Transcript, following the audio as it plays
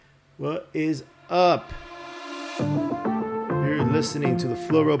What is up? You're listening to the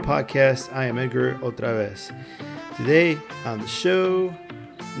Flow Road Podcast. I am Edgar, OtraVez. Today on the show,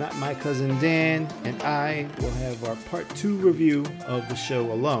 not my cousin Dan and I will have our part 2 review of the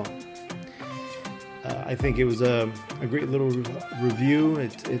show Alone. I think it was a great little review.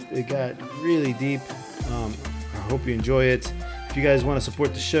 It got really deep. I hope you enjoy it. If you guys want to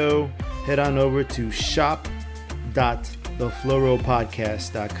support the show, head on over to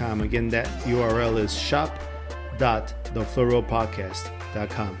shop.theflowroadpodcast.com. Again, that URL is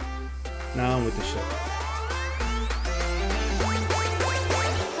shop.theflowroadpodcast.com. Now on with the show.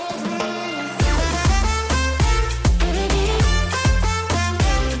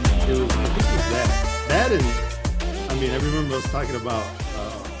 That and I mean, I remember us talking about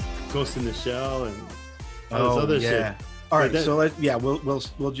Ghost in the Shell and all this other shit. All right, so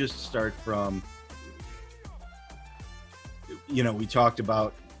we'll just start from. We talked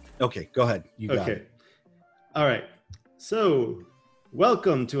about. Okay, go ahead. You got it. All right. So,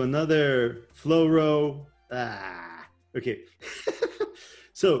 welcome to another Flow Row. Okay.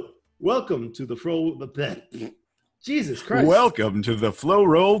 So, welcome to the Flow. Jesus Christ. Welcome to the Flow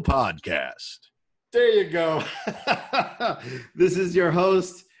Row Podcast. There you go. This is your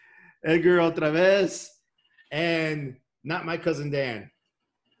host, Edgar OtraVez, and not my cousin Dan.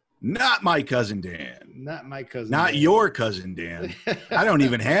 Not my cousin Dan. Not my cousin Not Dan. your cousin Dan. I don't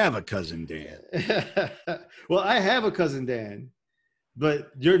even have a cousin Dan. Well, I have a cousin Dan,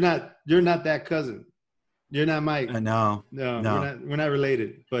 but you're not that cousin. You're not Mike. No. We're not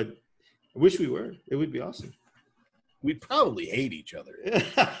related, but I wish we were. It would be awesome. We'd probably hate each other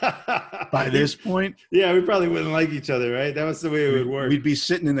by this point. Yeah, we probably wouldn't like each other, right? That was the way it would work. We'd be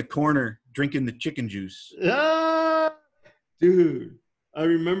sitting in the corner drinking the chicken juice. Dude, I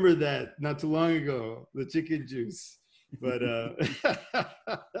remember that not too long ago, the chicken juice. But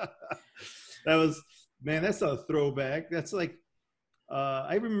that's a throwback. That's like,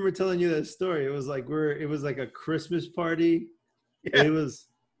 I remember telling you that story. It was like a Christmas party. Yeah.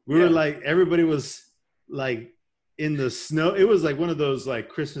 Were like, everybody was like, in the snow. It was like one of those like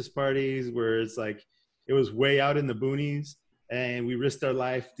Christmas parties where it's like it was way out in the boonies and we risked our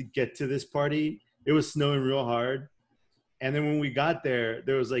life to get to this party. It was snowing real hard. And then when we got there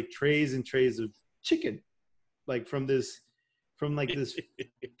was like trays and trays of chicken, like from this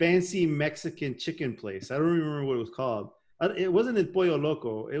fancy Mexican chicken place. I don't remember what it was called. It wasn't El Pollo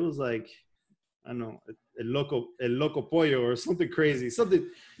Loco. It was like, I don't know, El Loco Pollo or something crazy.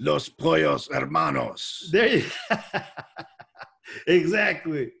 Something. Los Pollos Hermanos. There you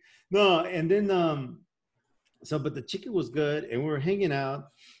Exactly. No, and then but the chicken was good and we were hanging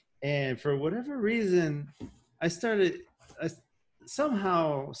out, and for whatever reason I started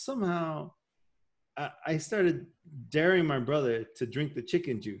daring my brother to drink the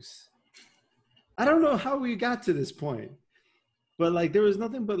chicken juice. I don't know how we got to this point, but like there was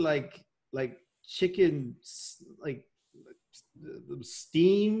nothing but like chicken, like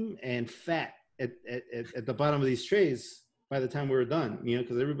steam and fat at the bottom of these trays by the time we were done,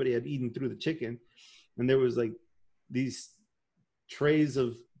 because everybody had eaten through the chicken, and there was like these trays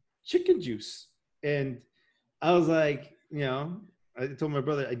of chicken juice. And I was like, I told my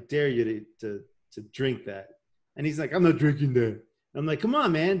brother, I dare you to drink that. And he's like, I'm not drinking that. I'm like, come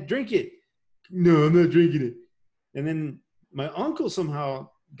on, man, drink it. No, I'm not drinking it. And then my uncle somehow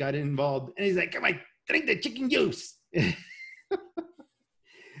got involved, and he's like, come on, drink the chicken juice.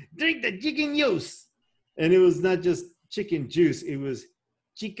 Drink the chicken juice. And it was not just chicken juice, it was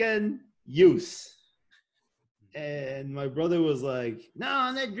chicken juice. And my brother was like, no,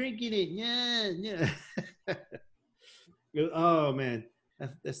 I'm not drinking it. Yeah. Oh man,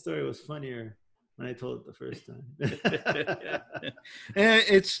 that story was funnier when I told it the first time.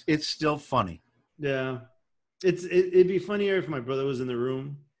 It's still funny. Yeah. It'd be funnier if my brother was in the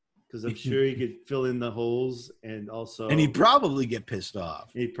room, because I'm sure he could fill in the holes, and he'd probably get pissed off.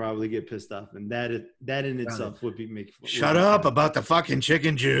 And that in itself would be Shut up about the fucking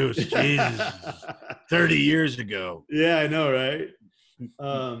chicken juice. Jesus. 30 years ago. Yeah, I know, right?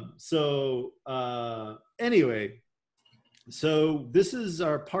 Anyway, so this is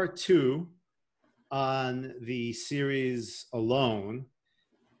our part 2 on the series Alone.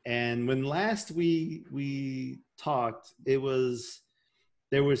 And when last we talked, there was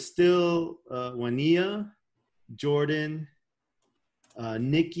still Juania, Jordan,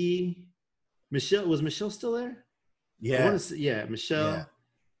 Nikki, Michelle. Was Michelle still there? Yeah. Michelle.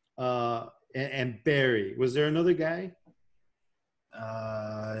 Yeah. And Barry. Was there another guy?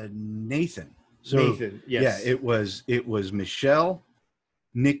 Nathan. Nathan. Yes. Yeah. It was Michelle,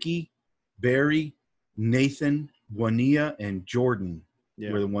 Nikki, Barry, Nathan, Juania, and Jordan.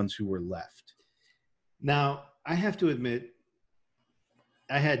 were the ones who were left. Now, I have to admit,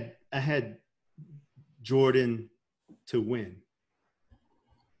 I had Jordan to win,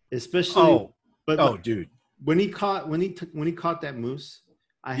 especially. Dude, when he caught that moose,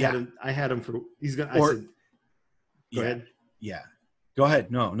 I had him for. He's gonna. I said, go ahead. Yeah, go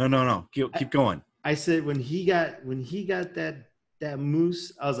ahead. No. Keep going. I said when he got that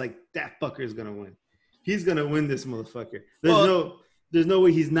moose, I was like, that fucker is gonna win. He's gonna win this motherfucker. There's no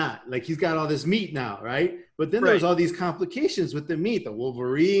way he's not. Like, he's got all this meat now, right? But then there's all these complications with the meat, the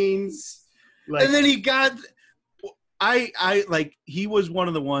Wolverines. Like, and then he got. I like, he was one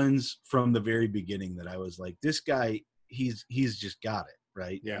of the ones from the very beginning that I was like, this guy, he's just got it,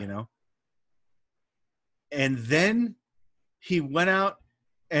 right? Yeah. You know. And then he went out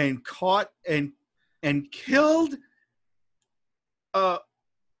and caught and killed a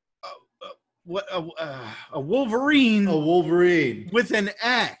Wolverine. A Wolverine with an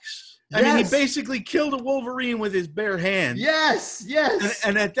axe. I mean, he basically killed a Wolverine with his bare hands. Yes.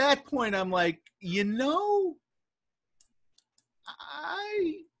 And at that point, I'm like,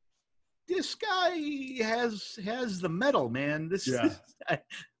 this guy has the metal, man. I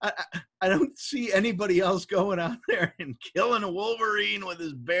don't see anybody else going out there and killing a Wolverine with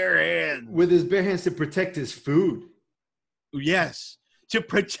his bare hands. With his bare hands to protect his food. Yes, to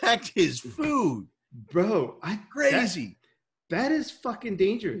protect his food. Bro, crazy. That is fucking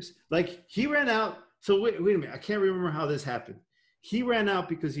dangerous. Like, he ran out. So wait a minute. I can't remember how this happened. He ran out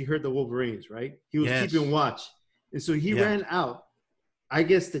because he heard the Wolverines, right? He was keeping watch. And so he ran out, I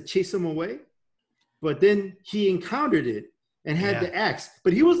guess, to chase them away. But then he encountered it and had the axe.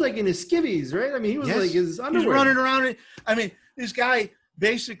 But he was like in his skivvies, right? I mean, he was like his underwear. He was running around. I mean, this guy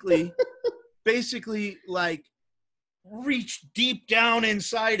basically like reached deep down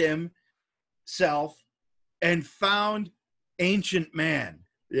inside himself and found ancient man.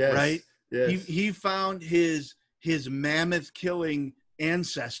 Yes. Right? Yes. He found his mammoth killing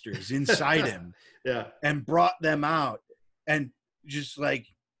ancestors inside him. Yeah. And brought them out and just like,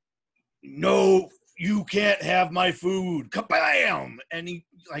 no, you can't have my food. Kabam! And he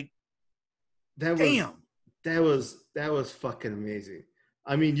like, that was fucking amazing.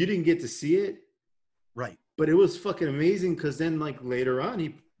 I mean, you didn't get to see it. Right. But it was fucking amazing because then, like, later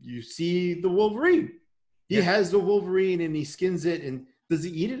on, you see the Wolverine. He has the Wolverine and he skins it. And does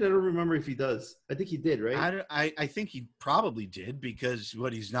he eat it? I don't remember if he does. I think he did, right? I think he probably did, because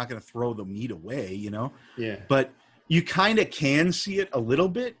he's not going to throw the meat away, you know? Yeah. But you kind of can see it a little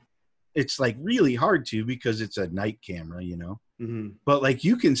bit. It's like really hard to, because it's a night camera, you know? Mm-hmm. But like,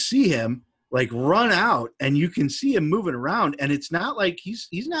 you can see him like run out and you can see him moving around, and it's not like he's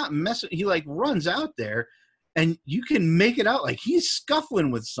not messing. He like runs out there and you can make it out like he's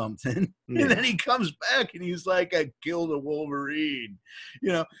scuffling with something. Yeah. And then he comes back and he's like, I killed a Wolverine,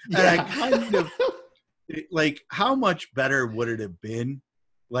 you know? And I kind of like, how much better would it have been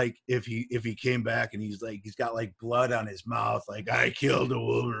like if he came back and he's got like blood on his mouth, like, I killed a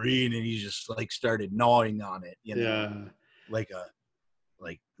Wolverine, and he just like started gnawing on it, you know? Yeah. Like a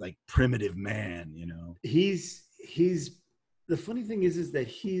like primitive man, you know? He's the funny thing is that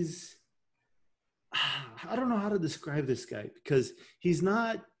I don't know how to describe this guy, because he's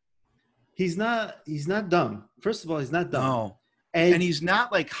not dumb. First of all, he's not dumb. No. And he's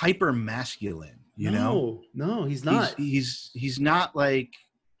not like hyper masculine, you know? No, he's not. He's not like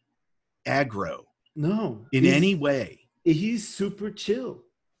aggro. No. In any way. He's super chill.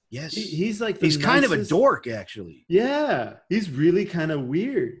 Yes. He's like he's kind of a dork, actually. Yeah. He's really kind of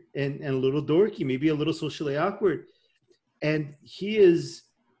weird and a little dorky, maybe a little socially awkward. And I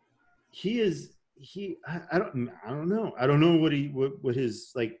don't know. I don't know what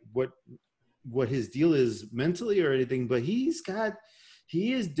his like what his deal is mentally or anything, but he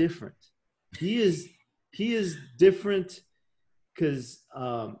is different. He is different because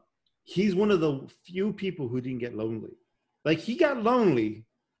he's one of the few people who didn't get lonely. Like, he got lonely.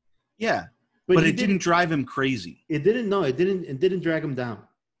 Yeah. But it didn't drive him crazy. It didn't drag him down.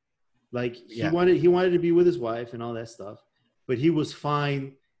 Like, he wanted to be with his wife and all that stuff, but he was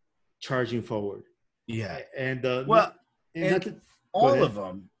fine charging forward. Yeah. And all of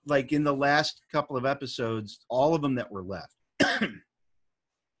them, like in the last couple of episodes, all of them that were left.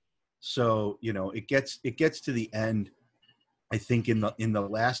 So, you know, it gets to the end. I think in the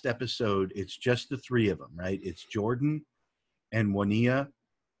last episode, it's just the three of them, right? It's Jordan and Juania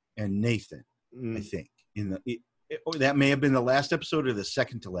and Nathan. I think that may have been the last episode or the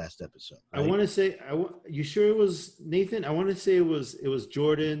second to last episode. Right? I want to say, you sure it was Nathan? I want to say it was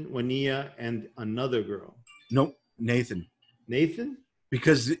Jordan, Juania, and another girl. Nope, Nathan. Nathan?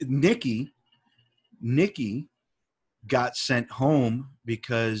 Because Nikki got sent home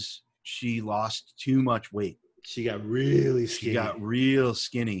because she lost too much weight. She got really skinny. She got real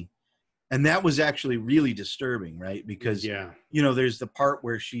skinny. And that was actually really disturbing, right? Because, there's the part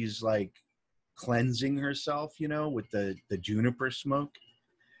where she's like cleansing herself, with the juniper smoke.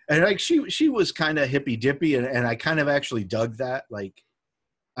 And like she was kind of hippy dippy, and I kind of actually dug that. Like,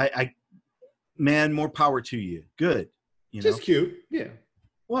 I man, more power to you. Good. Just cute. Yeah.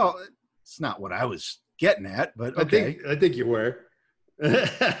 Well, it's not what I was getting at, but okay. I think you were.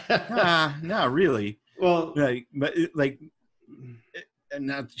 Not really. Well,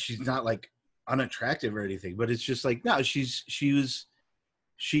 she's not like unattractive or anything, but it's just like, no, she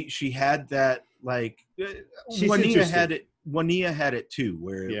had that, like, Juanita had it too,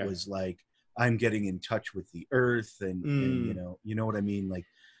 where it was like, I'm getting in touch with the earth and you know what I mean? Like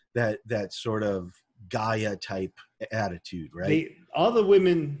that sort of Gaia type attitude, right? All the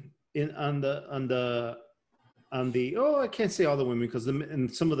women on the I can't say all the women, because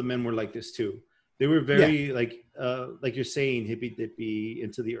and some of the men were like this too. They were very like you're saying, hippy dippy,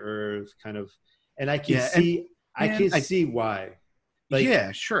 into the earth kind of, and I can see why. Like,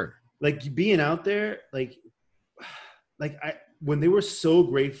 yeah, sure. Like being out there, when they were so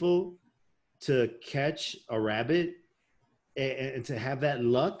grateful to catch a rabbit and to have that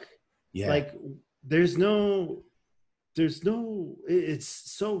luck, like it's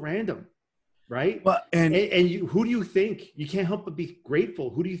so random, right? Well, and who do you think? You can't help but be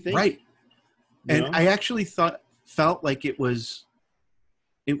grateful. Who do you think? Right. And I actually felt like it was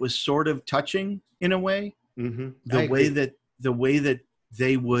sort of touching in a way. Mm-hmm. The way that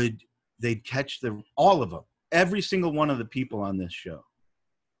they'd catch all of them, every single one of the people on this show,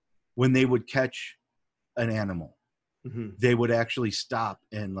 when they would catch an animal, they would actually stop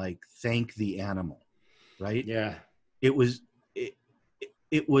and like thank the animal, right? Yeah. It was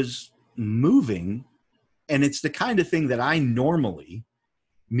moving, and it's the kind of thing that I normally,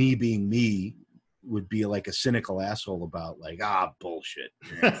 me being me, would be like a cynical asshole about, like, bullshit.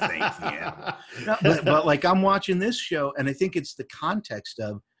 Thank the animal. But like, I'm watching this show, and I think it's the context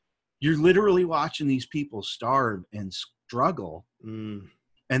of, you're literally watching these people starve and struggle,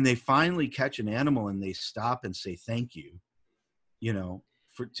 and they finally catch an animal and they stop and say thank you, to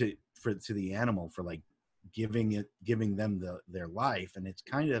the animal for like giving them their life. And it's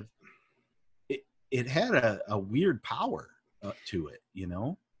kind of, it had a weird power to it,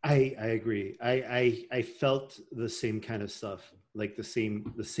 I agree. I felt the same kind of stuff, like the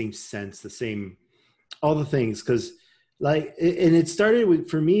same sense, the same, all the things. Cause like, and it started with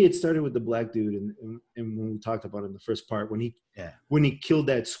the black dude. And when we talked about it in the first part, when he killed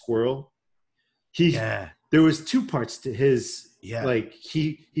that squirrel, there was two parts to his, like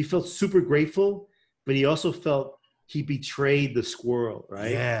he felt super grateful, but he also felt he betrayed the squirrel.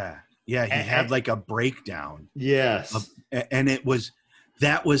 Right. Yeah. Yeah. He had like a breakdown. Yes. And that was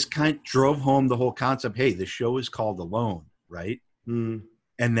drove home the whole concept. Hey, the show is called Alone, right? Mm.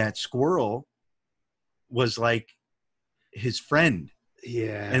 And that squirrel was like his friend.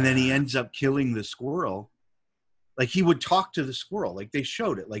 Yeah. And then he ends up killing the squirrel. Like, he would talk to the squirrel. Like, they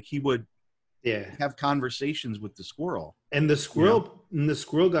showed it. Like, he would have conversations with the squirrel. And the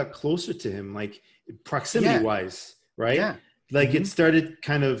squirrel got closer to him, like proximity wise, right? Yeah. Like it started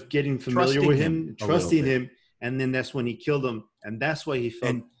kind of getting familiar with him, trusting him. And then that's when he killed him. And that's why he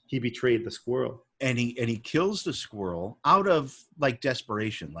felt he betrayed the squirrel. And he kills the squirrel out of like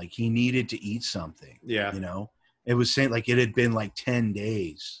desperation. Like, he needed to eat something. Yeah. It was saying like it had been like 10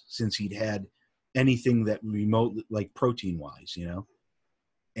 days since he'd had anything that remote, like protein wise,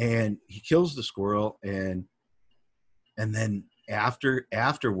 and he kills the squirrel. And then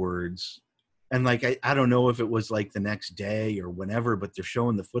afterwards, and like, I don't know if it was like the next day or whenever, but they're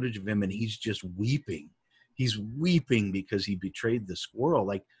showing the footage of him and he's just weeping. He's weeping because he betrayed the squirrel.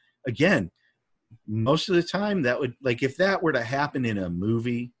 Like, again, most of the time that would, like, if that were to happen in a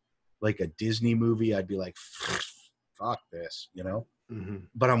movie, like a Disney movie, I'd be like, fuck this, Mm-hmm.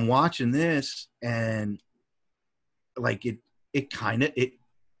 But I'm watching this and like, it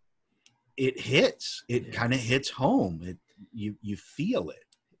hits, kind of hits home. You feel it.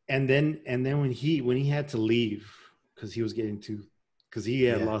 And then when he had to leave, because he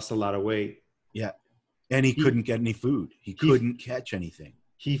had lost a lot of weight. Yeah. And he couldn't get any food. He couldn't catch anything.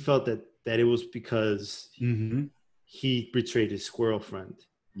 He felt that it was because he betrayed his squirrel friend.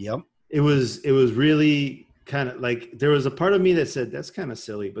 Yep. It was really kind of like, there was a part of me that said, that's kind of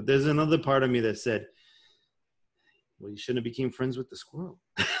silly. But there's another part of me that said, well, you shouldn't have became friends with the squirrel.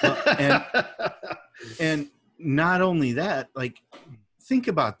 And not only that, like, think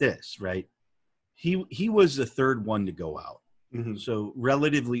about this, right? He was the third one to go out. Mm-hmm. So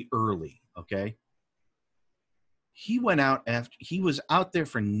relatively early, okay? he went out after he was out there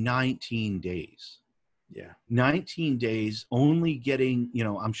for 19 days. Yeah. 19 days only getting,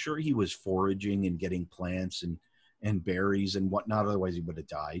 I'm sure he was foraging and getting plants and berries and whatnot. Otherwise he would have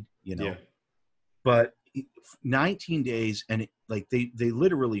died, Yeah. but 19 days. And like they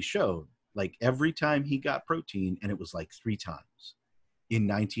literally showed like every time he got protein, and it was like 3 times in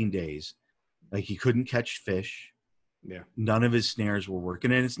 19 days. Like he couldn't catch fish. Yeah. None of his snares were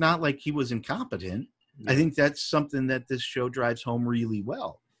working. And it's not like he was incompetent. Yeah. I think that's something that this show drives home really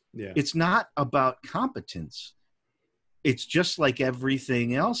well. Yeah. It's not about competence. It's just like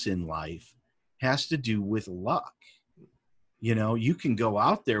everything else in life has to do with luck. You can go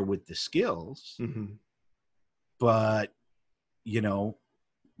out there with the skills, Mm-hmm. but,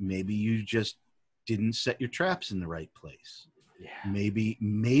 maybe you just didn't set your traps in the right place. Yeah.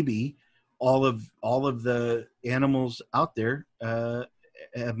 Maybe all of the animals out there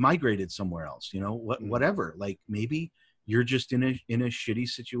have migrated somewhere else, whatever. Like maybe you're just in a shitty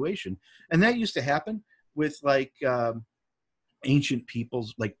situation. And that used to happen with like ancient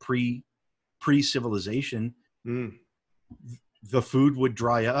peoples, like pre-civilization. Mm. The food would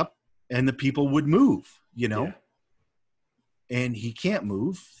dry up and the people would move, Yeah. and he can't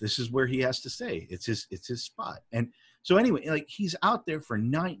move. This is where he has to stay. It's his spot. And so anyway, like he's out there for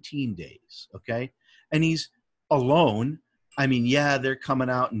 19 days. Okay. And he's alone. I mean, yeah, they're coming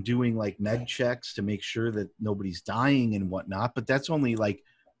out and doing like med checks to make sure that nobody's dying and whatnot, but that's only like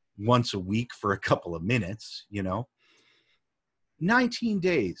once a week for a couple of minutes, 19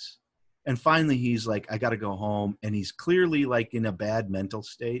 days. And finally he's like, I got to go home. And he's clearly like in a bad mental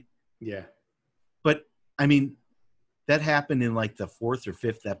state. Yeah. But I mean, that happened in like the 4th or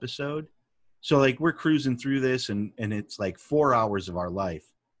 5th episode. So like we're cruising through this and it's like 4 hours of our life.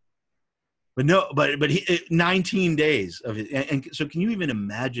 But 19 days of it. And so can you even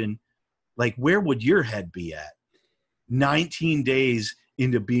imagine, like, where would your head be at? 19 days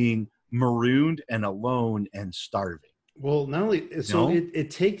into being marooned and alone and starving. Well, not only so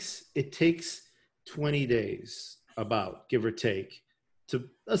it takes 20 days, about, give or take, to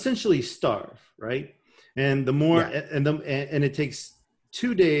essentially starve, right? And the more and it takes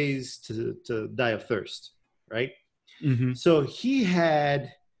 2 days to die of thirst, right? Mm-hmm. So he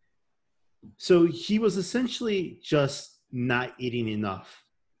was essentially just not eating enough.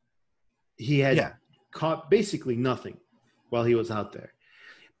 He had caught basically nothing while he was out there.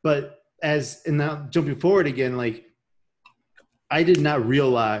 But and now jumping forward again, like, I did not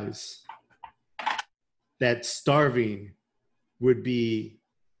realize that starving would be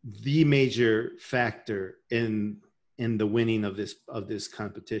the major factor in the winning of this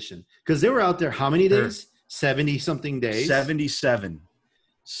competition, because they were out there how many days? 70 something days. 77.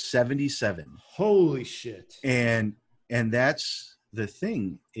 Holy shit. And that's the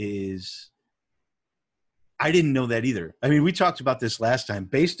thing, is I didn't know that either. I mean, we talked about this last time.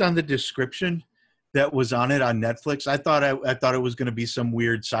 Based on the description that was on it on Netflix, I thought it was going to be some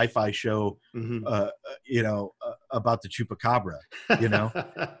weird sci-fi show, Mm-hmm. About the chupacabra,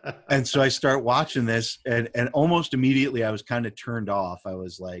 And so I start watching this, and almost immediately I was kind of turned off. I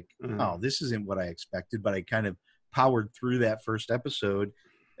was like, oh, this isn't what I expected. But I kind of powered through that first episode,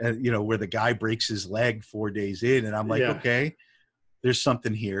 where the guy breaks his leg 4 days in, and I'm like, okay, there's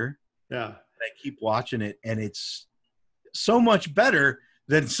something here. Yeah. And I keep watching it, and it's so much better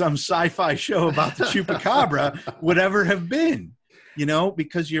than some sci-fi show about the chupacabra would ever have been,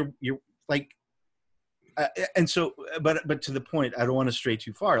 because you're like, and so, but to the point, I don't want to stray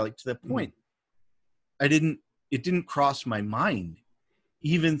too far. Like, to the point, it didn't cross my mind,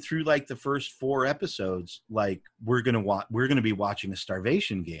 even through like the first 4 episodes, like we're going to be watching a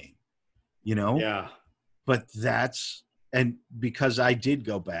starvation game, Yeah. But and because I did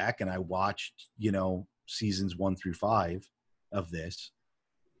go back and I watched, seasons 1 through 5 of this,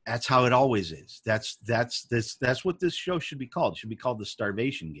 that's how it always is. That's what this show should be called. It should be called the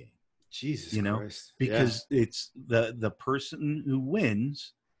Starvation Game. Jesus Christ. Because it's the person who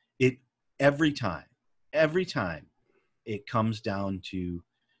wins it every time it comes down to,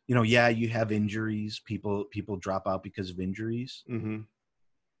 you have injuries, people drop out because of injuries,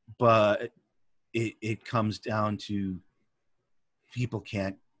 but it comes down to people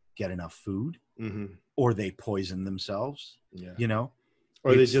can't get enough food, or they poison themselves,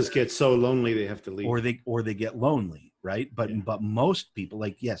 or they just get so lonely they have to leave, or they get lonely, right? But most people,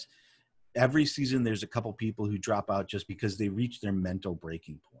 like, yes, every season there's a couple people who drop out just because they reach their mental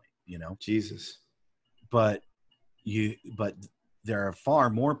breaking point, Jesus. But there are far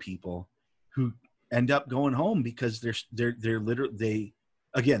more people who end up going home because they're literally,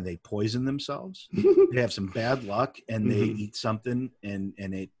 they poison themselves. They have some bad luck, and they eat something and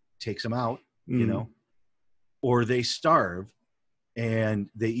it takes them out, or they starve, and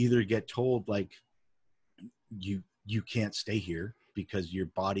they either get told like you can't stay here because your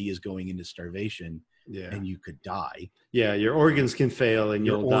body is going into starvation, and you could die. Yeah, your organs can fail and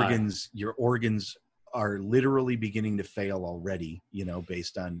you'll die. Your organs are literally beginning to fail already, you know,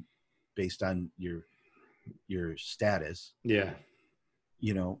 based on your status. Yeah.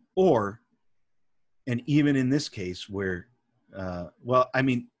 You know, and even in this case where well, I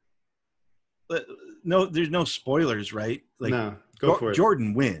mean, no, there's no spoilers, right? Like, no, go for it.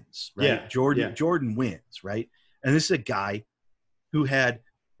 Jordan wins, right? Yeah, Jordan wins, right? And this is a guy who had,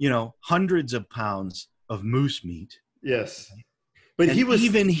 you know, hundreds of pounds of moose meat. Yes. But and he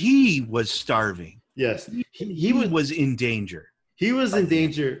was starving. Yes. He was in danger. He was in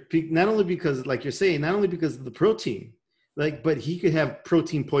danger, not only because, like you're saying, not only because of the protein, like, but he could have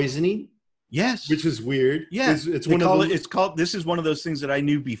protein poisoning. Yes. Which is weird. Yeah. It's this is one of those things that I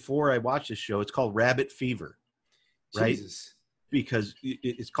knew before I watched this show. It's called rabbit fever, right? Jesus. Because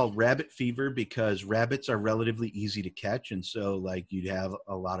it's called rabbit fever because rabbits are relatively easy to catch. And so like you'd have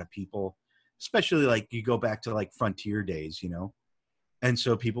a lot of people, especially like you go back to like frontier days, you know? And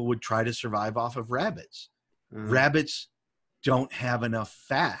so people would try to survive off of rabbits. Rabbits don't have enough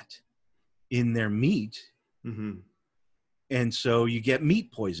fat in their meat. Mm-hmm. And so you get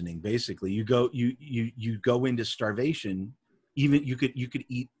meat poisoning. Basically, you go into starvation. Even you could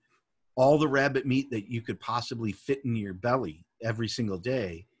eat all the rabbit meat that you could possibly fit in your belly every single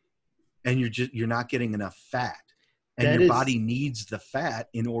day, and you're not getting enough fat. And your body needs the fat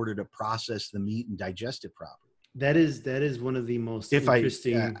in order to process the meat and digest it properly. That is one of the most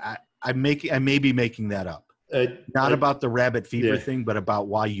interesting. I may be making that up. Not about the rabbit fever thing, but about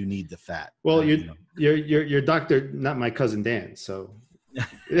why you need the fat. Well, your doctor, not my cousin Dan. So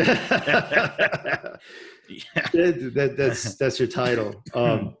that's your title,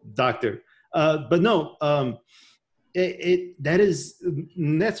 doctor. But no,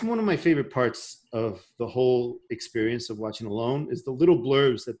 that's one of my favorite parts of the whole experience of watching Alone is the little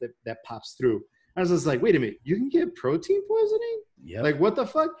blurbs that pops through. I was just like, wait a minute, you can get protein poisoning? Yeah. Like, what the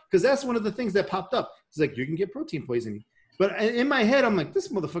fuck? Because that's one of the things that popped up. It's like, you can get protein poisoning. But in my head, I'm like, this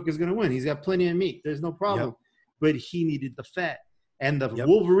motherfucker's going to win. He's got plenty of meat. There's no problem. Yep. But he needed the fat. And the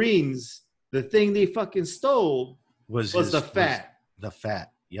Wolverines, the thing they fucking stole was the fat. The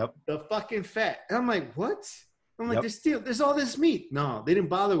fat. Yep. The fucking fat. And I'm like, what? I'm like, there's all this meat. No, they didn't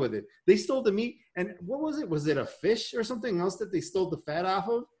bother with it. They stole the meat. And what was it? Was it a fish or something else that they stole the fat off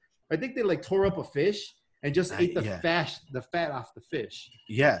of? I think they like tore up a fish and just ate the fat off the fish.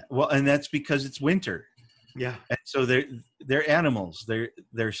 Yeah. Well, and that's because it's winter. Yeah. And so they're animals.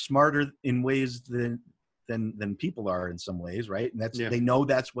 They're smarter in ways than people are in some ways, right? And they know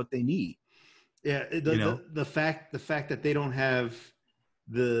that's what they need. Yeah. The fact that they don't have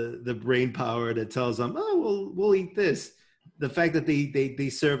the brain power that tells them, oh, we'll eat this. The fact that they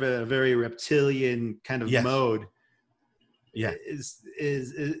serve a very reptilian kind of mode. Yeah,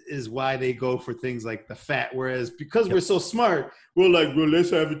 is why they go for things like the fat. Whereas because we're so smart, we're like, well,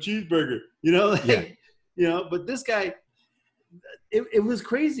 let's have a cheeseburger, you know, you know. But this guy, it was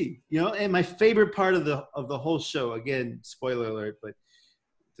crazy, you know. And my favorite part of the whole show, again, spoiler alert, but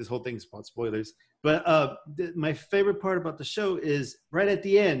this whole thing's about spoilers. But my favorite part about the show is right at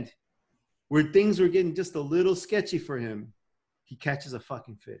the end, where things were getting just a little sketchy for him. He catches a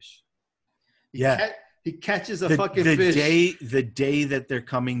fucking fish. He catches a fucking fish. The day that they're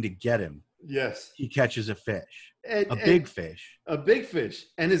coming to get him. Yes. He catches a fish. A big fish. A big fish.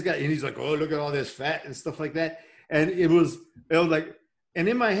 And he's like, oh, look at all this fat and stuff like that. And it was like, and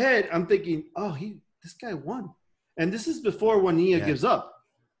in my head, I'm thinking, oh, this guy won. And this is before Juanilla gives up,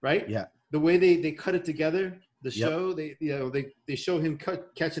 right? Yeah. The way they cut it together, the show, they show him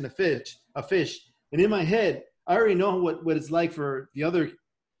catching a fish. And in my head, I already know what it's like for the other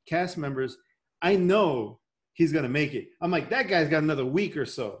cast members. I know he's going to make it. I'm like, that guy's got another week or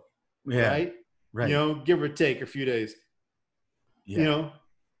so. Yeah. Right. You know, give or take a few days. Yeah. You know,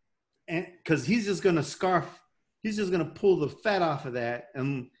 and because he's just going to pull the fat off of that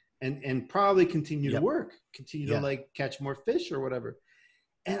and probably continue to work, to like catch more fish or whatever.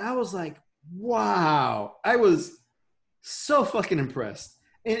 And I was like, wow. I was so fucking impressed.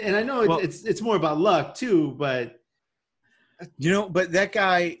 And I know it's more about luck too, but. You know, but that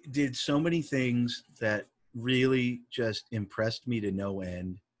guy did so many things that really just impressed me to no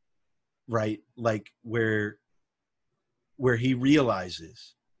end, right? Like where he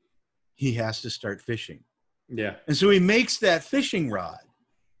realizes he has to start fishing. Yeah. And so he makes that fishing rod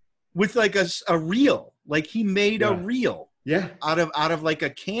with like a reel. Like he made a reel. Yeah. Out of like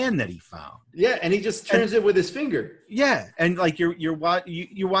a can that he found. Yeah, and he just turns it with his finger. Yeah, and like you're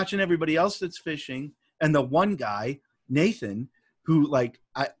watching everybody else that's fishing. And the one guy, Nathan, who like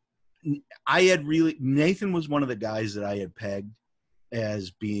Nathan was one of the guys that I had pegged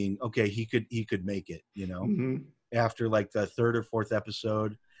as being, okay, he could make it, Mm-hmm. after like the third or fourth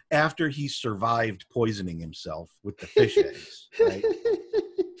episode, after he survived poisoning himself with the fish eggs, right?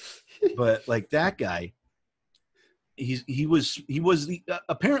 But like that guy, he was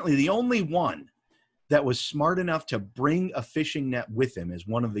apparently the only one that was smart enough to bring a fishing net with him as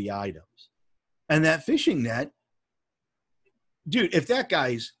one of the items. And that fishing net, dude, if that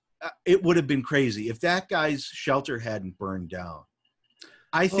guy's, it would have been crazy if that guy's shelter hadn't burned down.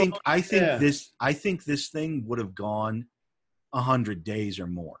 I think this thing would have gone 100 days or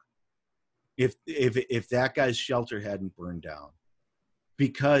more if that guy's shelter hadn't burned down,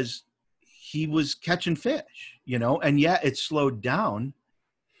 because he was catching fish, and it slowed down,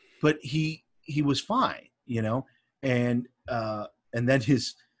 but he was fine, and then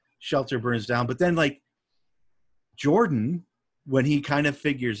his shelter burns down. But then like Jordan, when he kind of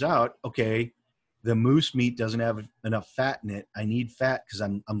figures out, okay, the moose meat doesn't have enough fat in it. I need fat because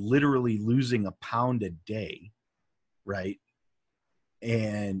I'm literally losing a pound a day, right?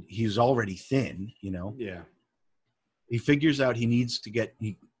 And he's already thin, Yeah. He figures out he needs to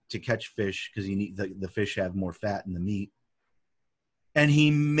catch fish because the fish have more fat in the meat, and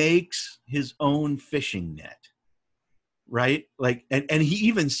he makes his own fishing net, right? Like, and he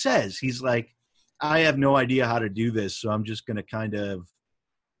even says, he's like, I have no idea how to do this, so I'm just going to kind of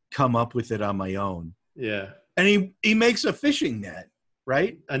come up with it on my own. Yeah. And he makes a fishing net,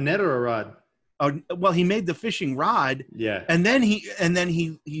 right? A net or a rod? Oh, well, he made the fishing rod. Yeah. And then he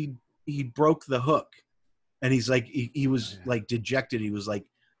broke the hook, and he's like, he was like dejected. He was like,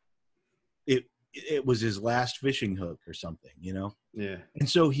 it was his last fishing hook or something, Yeah. And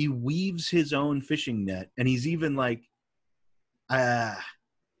so he weaves his own fishing net, and he's even like, I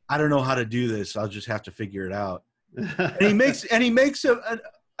don't know how to do this. I'll just have to figure it out. And he makes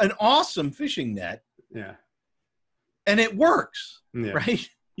an awesome fishing net. Yeah. And it works, Yeah. right?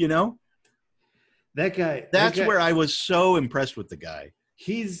 That guy. That's where I was so impressed with the guy.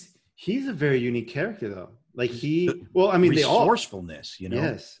 He's a very unique character, though. Like I mean, they all resourcefulness,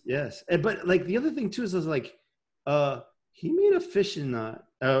 Yes. But like the other thing too is like, he made a fishing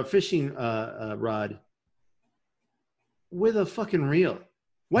rod with a fucking reel.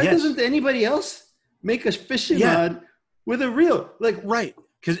 Why doesn't anybody else make a fishing rod with a reel? Like, right.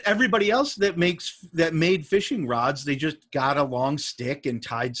 Because everybody else that made fishing rods, they just got a long stick and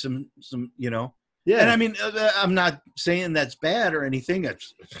tied some. Yeah. And I mean, I'm not saying that's bad or anything.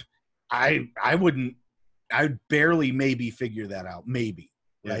 I'd barely maybe figure that out. Maybe.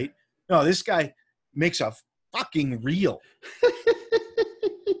 Yeah. Right. No, this guy makes a fucking reel.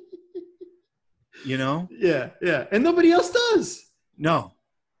 Yeah. Yeah. And nobody else does. No.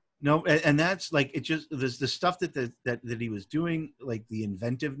 And that's like, it just, there's the stuff that he was doing, like the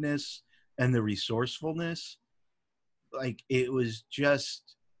inventiveness and the resourcefulness. Like it was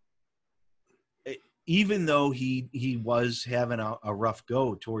just, even though he was having a rough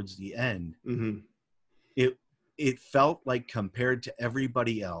go towards the end, mm-hmm. it felt like compared to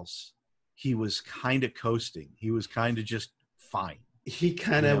everybody else, he was kind of coasting. He was kind of just fine. He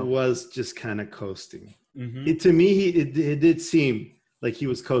kind of was just kind of coasting. Mm-hmm. To me, it did seem like he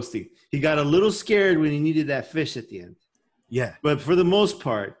was coasting. He got a little scared when he needed that fish at the end. Yeah. But for the most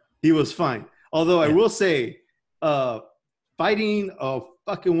part, he was fine. Although I will say, fighting a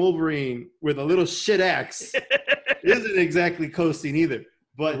fucking Wolverine with a little shit axe isn't exactly coasting either.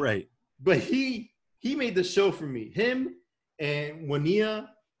 But right. But he made the show for me. Him and Wania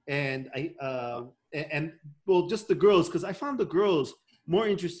and just the girls, because I found the girls more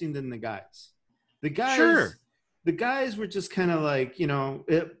interesting than the guys. The guys, sure. The guys were just kind of like,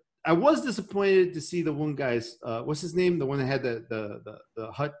 I was disappointed to see the one guy's, what's his name? The one that had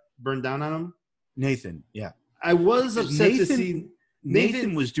the hut burned down on him? Nathan, yeah. I was upset to see.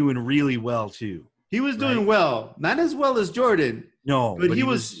 Nathan was doing really well, too. He was doing well. Not as well as Jordan. No. But he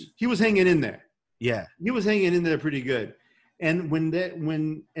was hanging in there. Yeah. He was hanging in there pretty good. And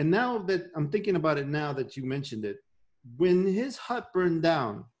now that I'm thinking about it now that you mentioned it, when his hut burned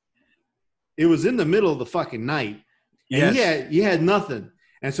down, it was in the middle of the fucking night. And he had nothing.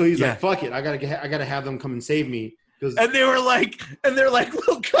 And so he's like, fuck it. I gotta have them come and save me. And they're like,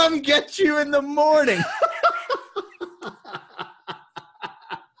 we'll come get you in the morning.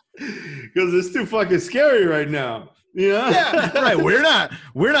 Because it's too fucking scary right now. Yeah, right. We're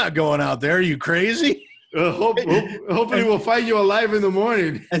not going out there. Are you crazy? Hopefully we'll find you alive in the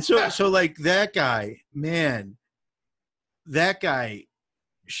morning. And so like that guy, man, that guy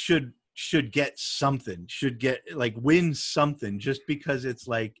should get something, should get like win something, just because it's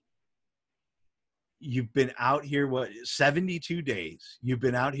like, you've been out here, 72 days. You've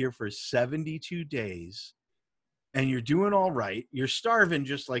been out here for 72 days, and you're doing all right. You're starving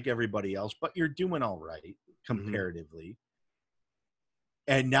just like everybody else, but you're doing all right comparatively.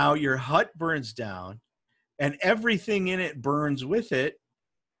 And now your hut burns down, and everything in it burns with it,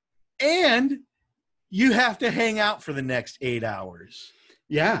 and you have to hang out for the next 8 hours.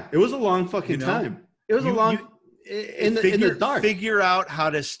 Yeah, it was a long fucking time. It was in the dark. Figure out how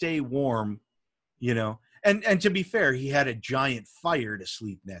to stay warm, And to be fair, he had a giant fire to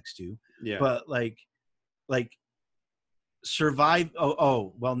sleep next to. Yeah. But like survive.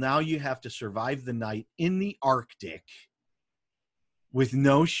 Well, now you have to survive the night in the Arctic with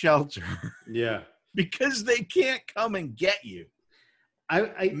no shelter. Yeah. Because they can't come and get you.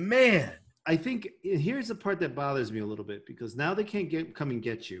 I think here's the part that bothers me a little bit, because now they can't come and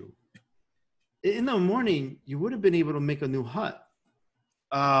get you. In the morning, you would have been able to make a new hut.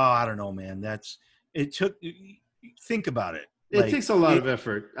 Oh, I don't know, man. Think about it. It takes a lot of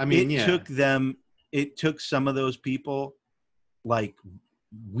effort. I mean, it took some of those people like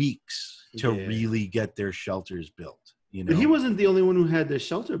weeks to really get their shelters built. But he wasn't the only one who had the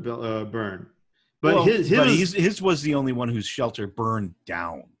shelter burn. But his was the only one whose shelter burned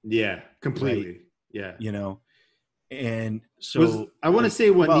down. Yeah, completely. Right? Yeah. And so I want to say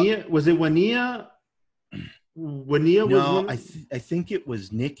Wania. Was it Wania? Wania was one? I think it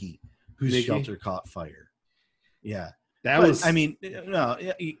was Nikki whose shelter caught fire. Yeah.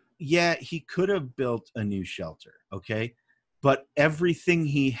 He could have built a new shelter, okay? But everything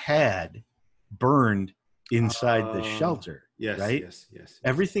he had burned inside the shelter. Yes, right? Yes.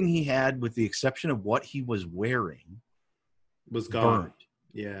 Everything he had, with the exception of what he was wearing, was gone. Burned.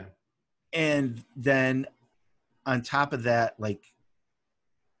 Yeah. And then on top of that, like,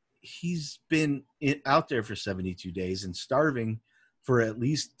 he's been out there for 72 days and starving for at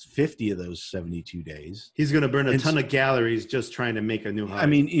least 50 of those 72 days. He's going to burn a ton of calories just trying to make a new hut. I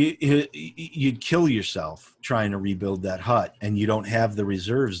mean, you'd kill yourself trying to rebuild that hut, and you don't have the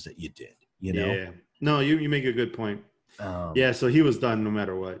reserves that you did, Yeah. No, you make a good point. So he was done no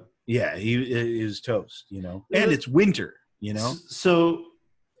matter what. Yeah, he was toast, and it's winter, So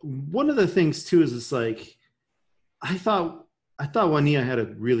one of the things too is it's like, I thought Wania had a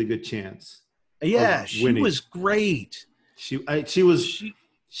really good chance. Yeah, she was great. She was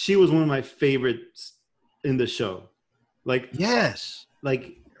one of my favorites in the show. Like, yes,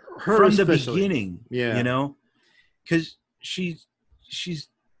 like her from especially. The beginning. Yeah, because she's.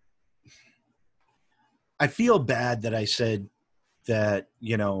 I feel bad that I said that,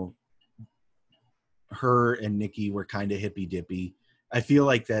 her and Nikki were kind of hippy dippy. I feel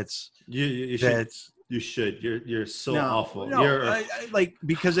like that's you should. You're so awful. No, you're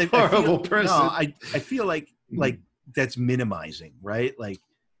because I horrible person. No, I feel like that's minimizing, right? Like,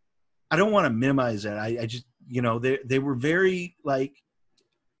 I don't want to minimize that. I just, they were very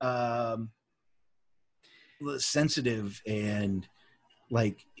sensitive and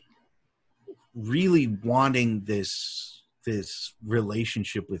really wanting this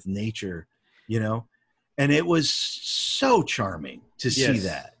relationship with nature, and it was so charming to see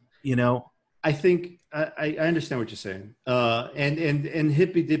that, I think I understand what you're saying. And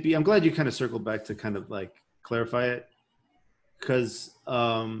hippy dippy. I'm glad you kind of circled back to kind of clarify it, because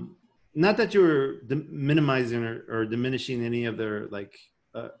not that you were minimizing or diminishing any of their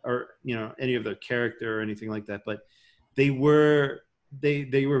any of their character or anything like that, but they were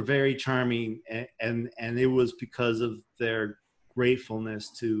very charming, and it was because of their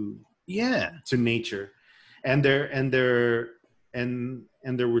gratefulness to nature, and their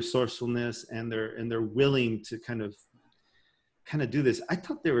resourcefulness, and they're willing to kind of do this. I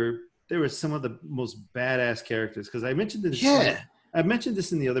thought they were some of the most badass characters, because I mentioned this. I mentioned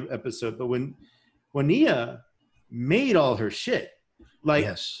this in the other episode, but when Wania made all her shit,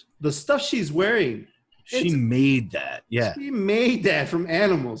 the stuff she's wearing, she made that. Yeah, she made that from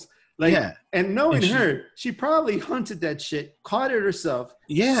animals. And knowing her, she probably hunted that shit, caught it herself,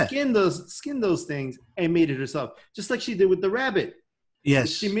 skinned those things, and made it herself, just like she did with the rabbit. Yes,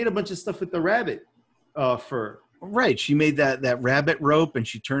 she made a bunch of stuff with the rabbit fur. Right, she made that rabbit rope, and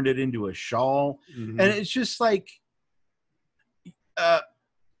she turned it into a shawl, and it's just like,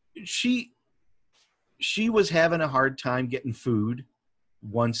 she was having a hard time getting food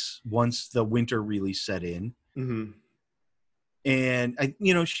once the winter really set in. Mm-hmm. And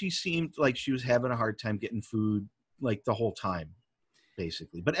she seemed like she was having a hard time getting food the whole time,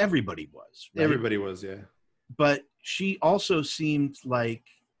 basically. But everybody was. Right? Everybody was, yeah. But she also seemed like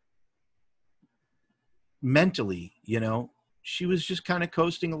mentally, she was just kind of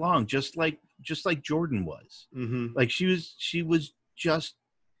coasting along, just like Jordan was. Mm-hmm. Like she was just,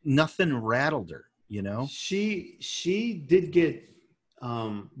 nothing rattled her, you know? She did get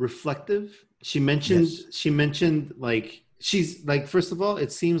reflective. Yes. She mentioned like she's like, first of all,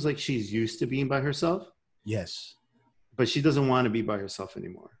 it seems like she's used to being by herself, Yes. but she doesn't want to be by herself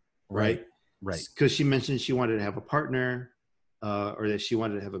anymore, Right. right? Right. Because she mentioned she wanted to have a partner, or that she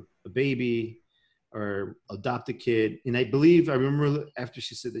wanted to have a baby or adopt a kid. And I believe I remember after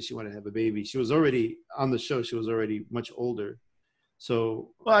she said that she wanted to have a baby, she was already on the show. She was already much older.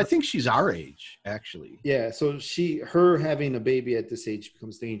 So Well, I think she's our age, actually. yeah, so her having a baby at this age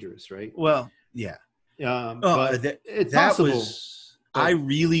becomes dangerous, right? Well, yeah. But it's That possible. was, I But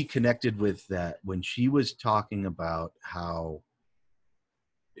really connected with that when she was talking about how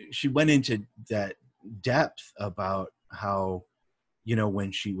she went into that depth about how, you know,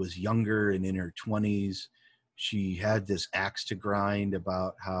 when she was younger and in her 20s, she had this axe to grind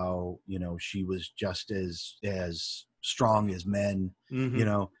about how, you know, she was just as strong as men, you mhm,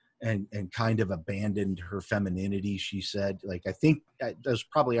 know, and kind of abandoned her femininity. She said, like, I think those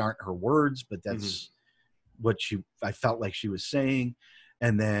probably aren't her words, but mhm. that's what I felt like she was saying.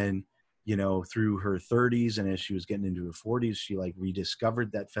 And then, you know, through her 30s and as she was getting into her 40s, she like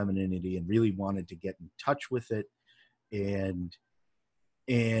rediscovered that femininity and really wanted to get in touch with it. And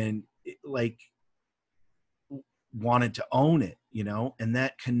like wanted to own it, you know, and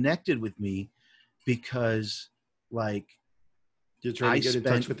that connected with me because like You're trying to I get in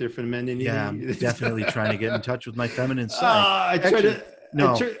touch spent, with your yeah, I'm femininity. definitely trying to get in touch with my feminine side. I tried Actually, to.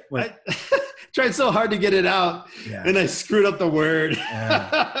 no, what, I tried so hard to get it out, yeah, and I screwed up the word.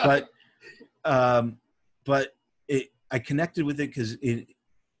 but um, but I connected with it because it,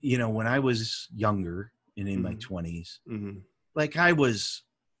 you know, when I was younger and in my Mhm, 20s, mhm. like I was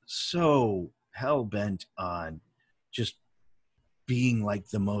so hell bent on just being like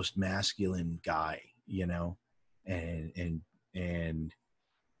the most masculine guy, you know, and and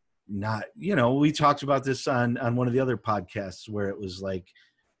not, you know, we talked about this on one of the other podcasts where it was like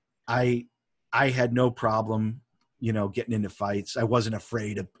I I had no problem, you know, getting into fights. I wasn't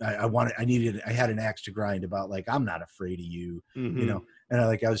afraid of. I had an axe to grind about like I'm not afraid of you, you know. Mhm. And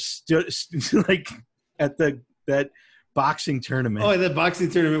I was still like at that boxing Oh, tournament and that boxing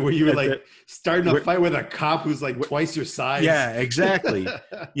tournament where you were at like the starting a where, fight with a cop who's like twice your size. yeah, exactly,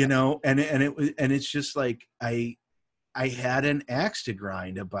 you know. And it was, and it's just like I had an axe to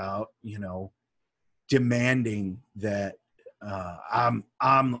grind about, you know, demanding that I'm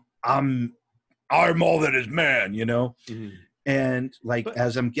all that is man, you know. Mhm. And like But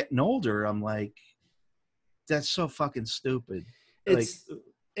as I'm getting older, I'm like, that's so fucking stupid. Like, it's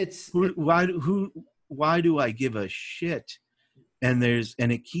it's who it, why do I give a shit? And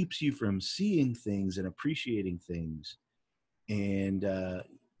it keeps you from seeing things and appreciating things. And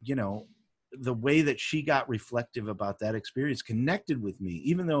you know, the way that she got reflective about that experience connected with me,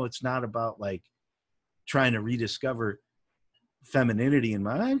 even though it's not about like trying to rediscover femininity in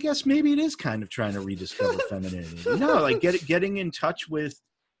my, I guess maybe it is kind of trying to rediscover femininity. No, like getting in touch with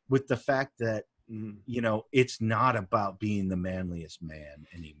the fact that, Mhm. you know, it's not about being the manliest man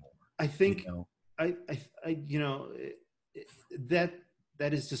anymore, I you think know. you know it, that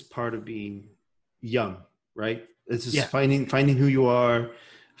that is just part of being young, right? It's just Yeah, finding who you are,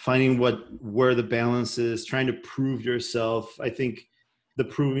 finding where the balance is, trying to prove yourself. I think the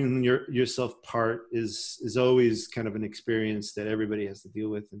proving yourself part is always kind of an experience that everybody has to deal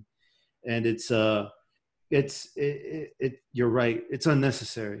with, and you're right, it's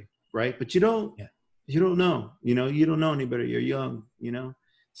unnecessary, right? But yeah, you don't know, you don't know any better, you're young,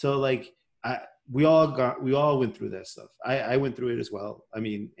 so like I we all went through that stuff. I went through it as well. I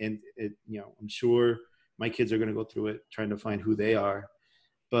mean, and I'm sure my kids are going to go through it trying to find who they are.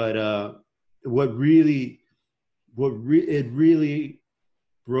 But what really it really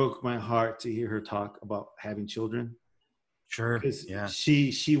broke my heart to hear her talk about having children, sure, because yeah,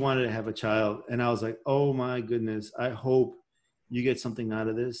 she wanted to have a child, and I was like, oh my goodness, I hope you get something out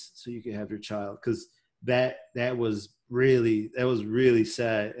of this so you can have your child, because that was really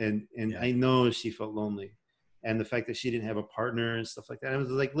sad, and yeah, I know she felt lonely, and the fact that she didn't have a partner and stuff like that. I was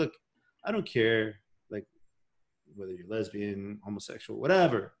like, look, I don't care, like, whether you're lesbian, homosexual,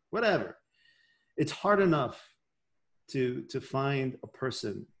 whatever, it's hard enough to find a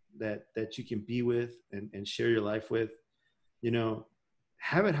person that you can be with and share your life with, you know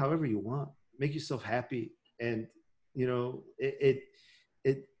have it however you want, make yourself happy. And it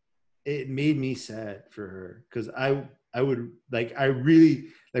it made me sad for her, because I would like, I really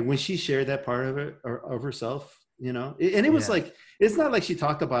like when she shared that part of it, or of herself, and it was yeah. like, it's not like she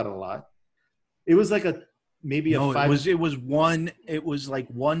talked about it a lot. It was like a maybe a No, five. it was like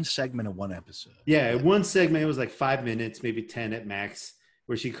one segment of one episode. Yeah, Yeah, one segment, it was like 5 minutes, maybe 10 at max,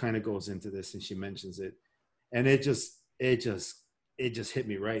 where she kind of goes into this and she mentions it, and it just hit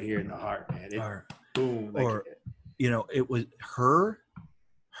me right here in the heart, man. Boom. Or, it was her,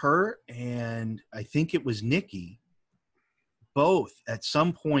 and I think it was Nikki, both at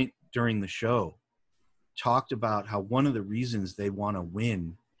some point during the show talked about how one of the reasons they want to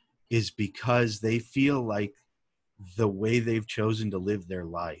win is because they feel like the way they've chosen to live their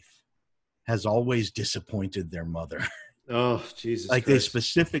life has always disappointed their mother. Oh, Jesus like Christ. They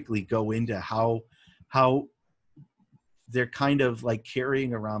specifically go into how they're kind of like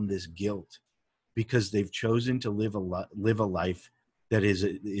carrying around this guilt because they've chosen to live a life that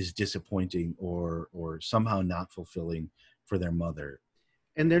is disappointing or somehow not fulfilling for their mother.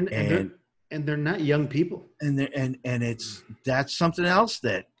 And they're not young people. And that's something else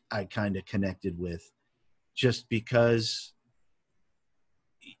that I kind of connected with, just because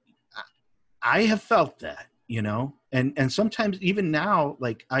I have felt that, and sometimes even now,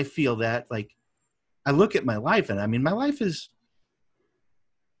 like I feel that, like I look at my life, and I mean, my life is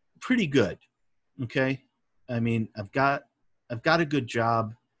pretty good. Okay. I mean, I've got a good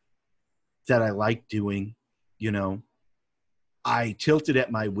job that I like doing, I tilted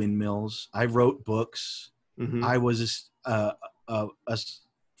at my windmills. I wrote books. Mm-hmm. I was a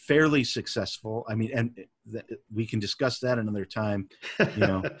fairly successful, I mean, and we can discuss that another time,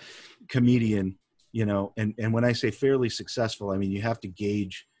 comedian, and when I say fairly successful, I mean, you have to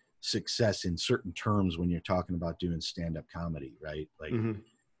gauge success in certain terms when you're talking about doing stand-up comedy, right? Like, mm-hmm.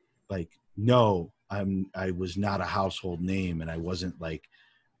 like, no, I was not a household name, and I wasn't like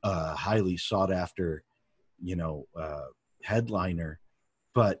a highly sought after, headliner,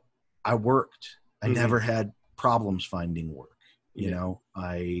 but I worked. I Mm-hmm. never had problems finding work.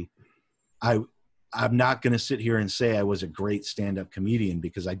 I'm not going to sit here and say I was a great stand-up comedian,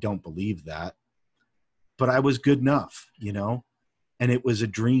 because I don't believe that, but I was good enough, and it was a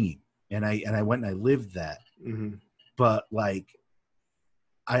dream, and I went and I lived that. Mm-hmm. But like,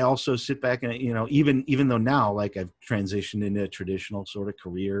 I also sit back and, even though now, like, I've transitioned into a traditional sort of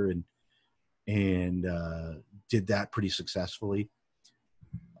career and did that pretty successfully.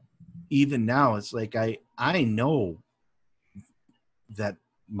 Even now, it's like, I know that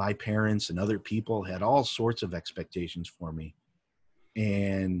my parents and other people had all sorts of expectations for me.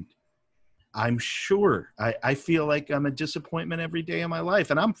 And I'm sure I feel like I'm a disappointment every day of my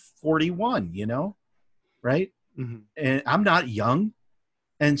life. And I'm 41, right? Mm-hmm. And I'm not young.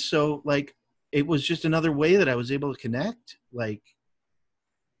 And so, like, it was just another way that I was able to connect. Like,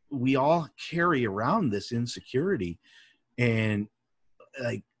 we all carry around this insecurity, and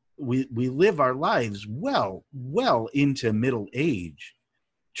like, we live our lives well into middle age,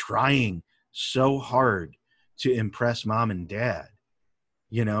 trying so hard to impress mom and dad,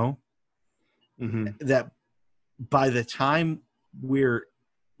 Mm-hmm. that by the time we're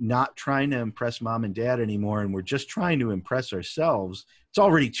not trying to impress mom and dad anymore, and we're just trying to impress ourselves, it's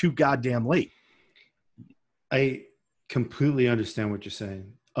already too goddamn late. I completely understand what you're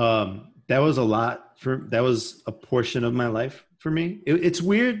saying. That was a portion of my life for me. It's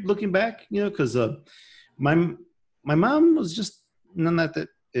weird looking back, because my mom was just, not that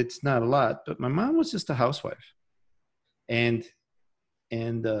it's not a lot, but my mom was just a housewife, and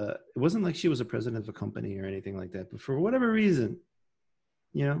it wasn't like she was a president of a company or anything like that. But for whatever reason,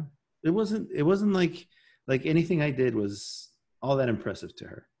 it wasn't like anything I did was all that impressive to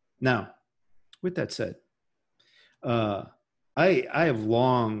her. Now, with that said, I have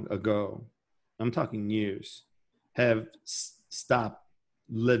long ago, I'm talking years, have stopped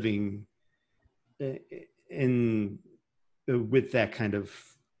living in with that kind of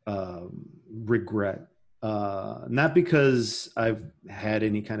regret. Not because I've had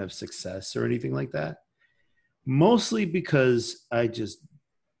any kind of success or anything like that. Mostly because I just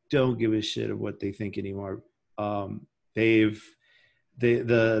don't give a shit of what they think anymore. I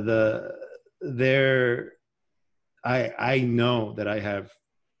know that I have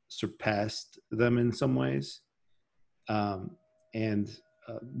surpassed them in some ways. And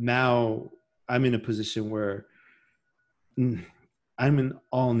now I'm in a position where I'm in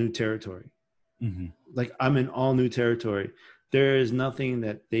all new territory. Mm-hmm. Like, I'm in all new territory. There is nothing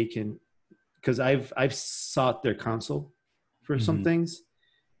that they can, because I've sought their counsel for Mm-hmm. some things,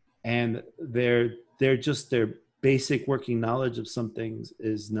 and their basic working knowledge of some things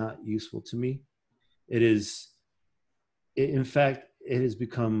is not useful to me. In fact, it has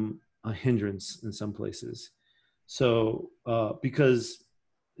become a hindrance in some places. So because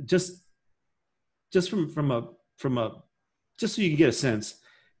just from a just so you can get a sense,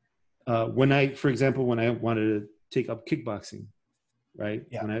 for example, when I wanted to take up kickboxing, right?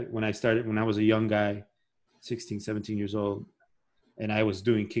 Yeah. When I started, when I was a young guy, 16, 17 years old, and I was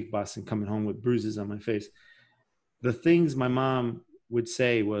doing kickboxing, coming home with bruises on my face, the things my mom would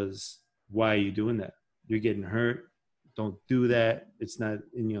say was, "Why are you doing that? You're getting hurt. Don't do that. It's not,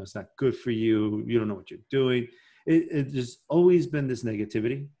 it's not good for you. You don't know what you're doing." It just always been this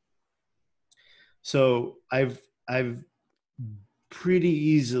negativity. So I've pretty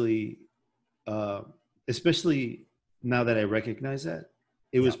easily, especially now that I recognize that,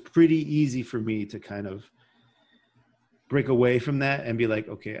 it was pretty easy for me to kind of break away from that and be like,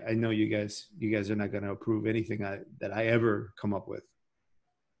 okay, I know you guys are not going to approve anything that I ever come up with.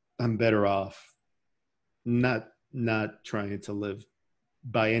 I'm better off not trying to live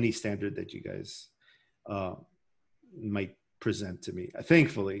by any standard that you guys might present to me.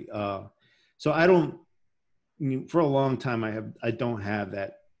 Thankfully, so I don't. For a long time, I don't have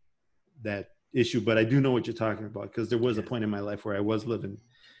that issue, but I do know what you're talking about, because there was a point in my life where I was living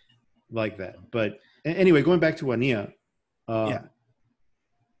like that. But anyway, going back to Juania, I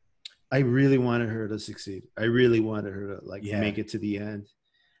really wanted her to succeed. I really wanted her to make it to the end.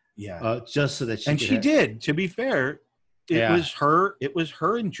 Yeah. Just so that she did. To be fair, it was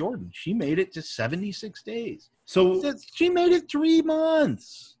her and Jordan. She made it to 76 days. So she made it 3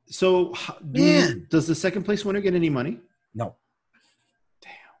 months. So does the second place winner get any money? No.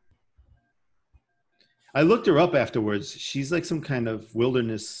 Damn. I looked her up afterwards. She's like some kind of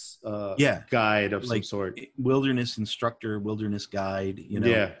wilderness guide of some sort. Wilderness instructor, wilderness guide,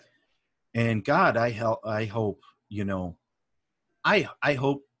 Yeah. And God, I hope, I hope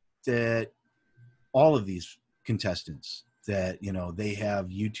that all of these contestants that, they have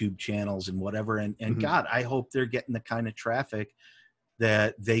YouTube channels and whatever. And God, I hope they're getting the kind of traffic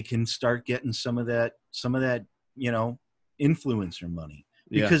that they can start getting some of that, influencer money,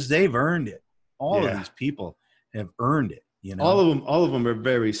 because they've earned it. All of these people have earned it, All of them are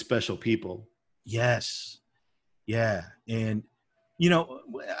very special people. Yes. Yeah. And,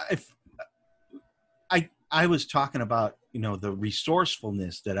 I was talking about, the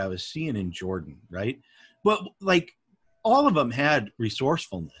resourcefulness that I was seeing in Jordan, right? But like all of them had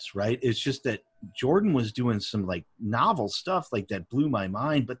resourcefulness, right? It's just that Jordan was doing some like novel stuff like that blew my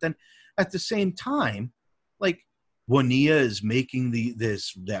mind. But then at the same time, like Juania is making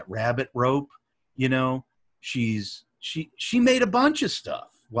that rabbit rope, she made a bunch of stuff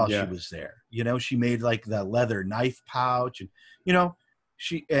while she was there. She made like the leather knife pouch, and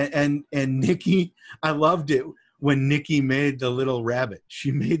she and Nikki, I loved it when Nikki made the little rabbit.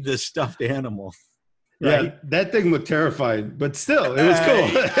 She made the stuffed animal. Right? Yeah, that thing looked terrifying, but still, it was cool.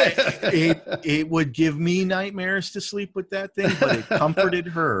 It would give me nightmares to sleep with that thing, but it comforted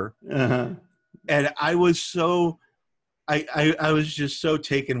her. And I was so, I was just so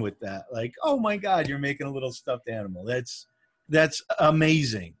taken with that. Like, oh my God, you're making a little stuffed animal. That's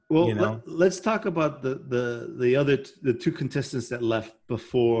amazing. Well, let's talk about the two contestants that left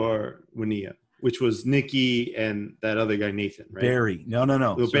before Juania, which was Nikki and that other guy, Nathan, right? Barry. No.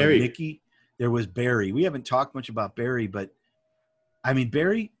 So Barry. Nikki, there was Barry. We haven't talked much about Barry, but I mean,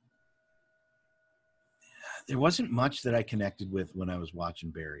 Barry, there wasn't much that I connected with when I was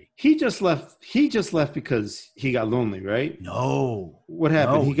watching Barry. He just left because he got lonely, right? No. What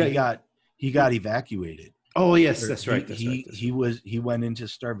happened? No, he got evacuated. Oh yes, that's right. He went into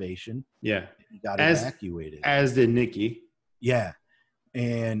starvation. Yeah. He got evacuated. As did Nikki. Yeah.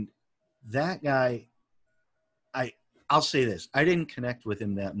 And that guy, I'll say this. I didn't connect with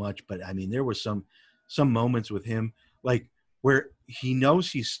him that much, but I mean, there were some moments with him, like where he knows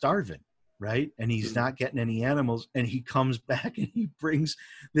he's starving, right? And he's not getting any animals. And he comes back and he brings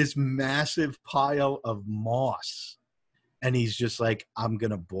this massive pile of moss. And he's just like, I'm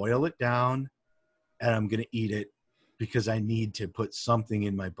going to boil it down and I'm going to eat it because I need to put something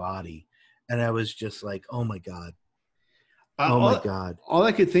in my body. And I was just like, oh my God. My God. All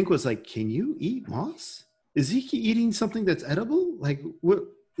I could think was like, can you eat moss? Is he eating something that's edible? Like, what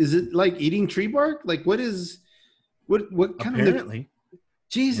is it, like eating tree bark? Like, what kind Apparently, of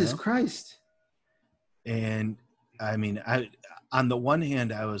Jesus Christ. And I mean, on the one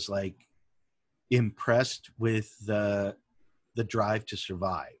hand, I was like impressed with the drive to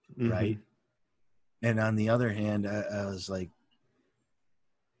survive, right? And on the other hand, I was like,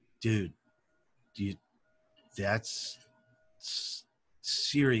 dude, that's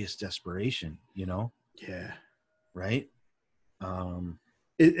serious desperation, Yeah. Right.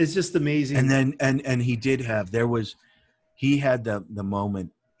 It's just amazing. And then, and he did have, he had the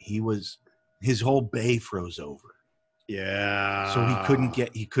moment, his whole bay froze over. Yeah. So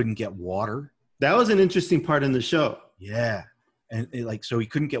he couldn't get water. That was an interesting part in the show. Yeah. And so he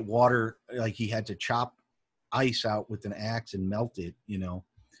couldn't get water. Like he had to chop ice out with an axe and melt it,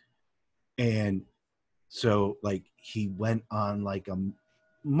 and So like he went on like a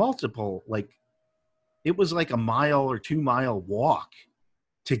multiple, like it was like a mile or 2 mile walk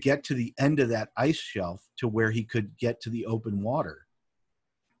to get to the end of that ice shelf to where he could get to the open water.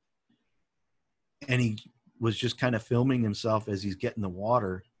 And he was just kind of filming himself as he's getting the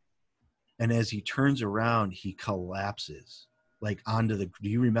water. And as he turns around, he collapses like onto the, do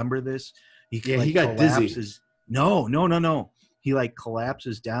you remember this? He Yeah, he like got dizzy. collapses. No. He like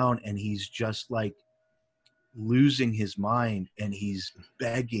collapses down and he's just like losing his mind and he's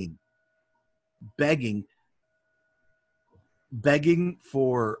begging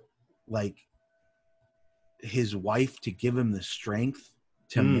for like his wife to give him the strength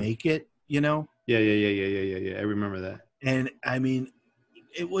to make it, you know? Yeah. I remember that. And I mean,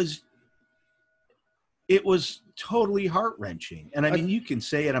 it was totally heart-wrenching. And I mean, you can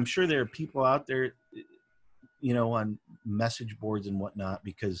say it. I'm sure there are people out there, you know, on message boards and whatnot,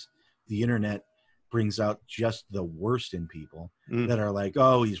 because the internet brings out just the worst in people that are like,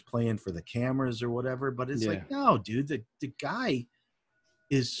 oh, he's playing for the cameras or whatever. But it's like, no, dude, the guy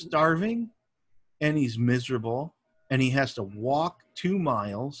is starving and he's miserable and he has to walk 2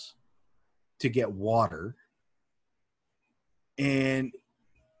 miles to get water. And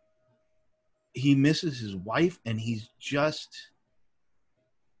he misses his wife and he's just,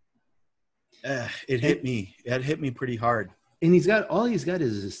 it hit me pretty hard. And he's got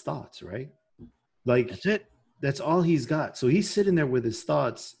is his thoughts, right? Like that's it. That's all he's got. So he's sitting there with his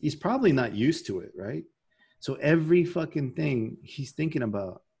thoughts. He's probably not used to it, right? So every fucking thing he's thinking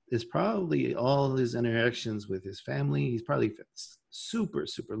about is probably all his interactions with his family. He's probably super,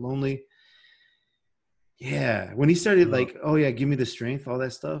 super lonely. Yeah. When he started like, oh yeah, give me the strength, all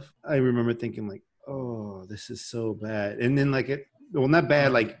that stuff, I remember thinking like, oh, this is so bad. And then like not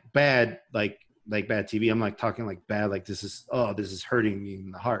bad, like bad, like bad TV. I'm like talking like bad, like this is hurting me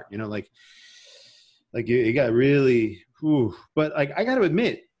in the heart, you know, like it got really, whew. But like, I got to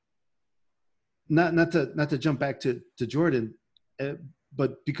admit, not to jump back to Jordan,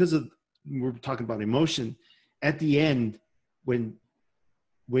 but because of, we're talking about emotion at the end, when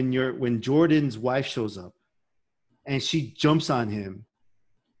Jordan's wife shows up and she jumps on him,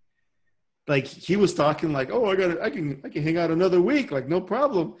 like he was talking like, oh, I can hang out another week, like no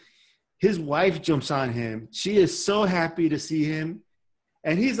problem. His wife jumps on him. She is so happy to see him.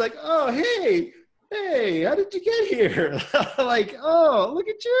 And he's like, oh, hey, how did you get here? Like, oh, look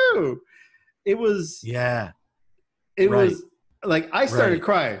at you. It was was like, I started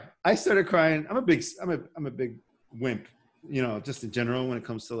crying. I'm a big wimp, you know, just in general when it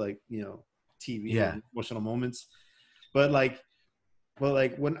comes to like, you know, TV and emotional moments. But like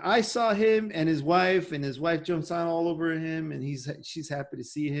when I saw him and his wife jumps on all over him and she's happy to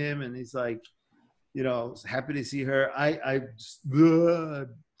see him and he's like, you know, happy to see her. I just,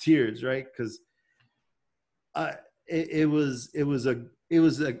 tears, right? Because it was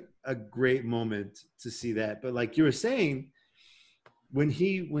a great moment to see that. But like you were saying, when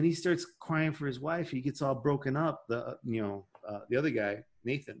he starts crying for his wife, he gets all broken up. The other guy,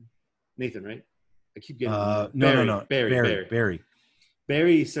 Nathan, right? I keep getting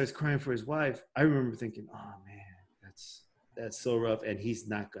Barry starts crying for his wife. I remember thinking, oh man, that's so rough, and he's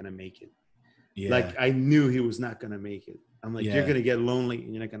not gonna make it. Yeah. Like I knew he was not gonna make it. I'm like, you're gonna get lonely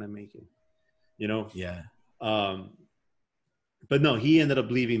and you're not gonna make it. You know? Yeah. But no, he ended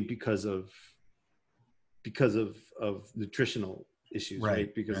up leaving because of nutritional issues,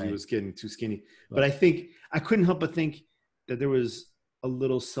 right? Because he was getting too skinny. But I think I couldn't help but think that there was a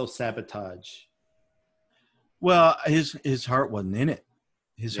little self-sabotage. Well, his heart wasn't in it.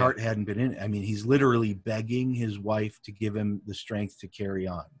 His heart hadn't been in it. I mean, he's literally begging his wife to give him the strength to carry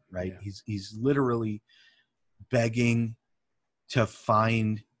on, right? Yeah. He's literally begging to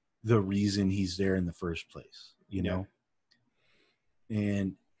find the reason he's there in the first place, you know?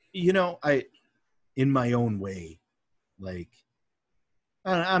 And, you know, in my own way, like,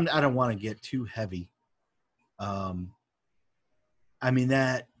 I don't want to get too heavy. I mean,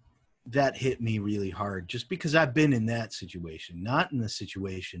 that hit me really hard just because I've been in that situation, not in the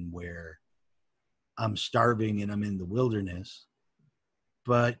situation where I'm starving and I'm in the wilderness,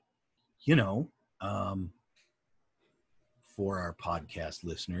 but, you know, for our podcast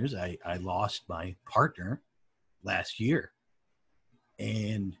listeners, I lost my partner last year,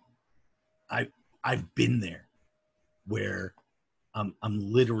 and I've been there where I'm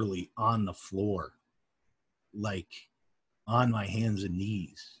literally on the floor, like on my hands and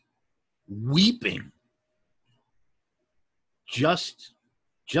knees, weeping just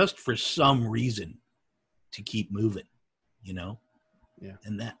for some reason to keep moving, you know? Yeah.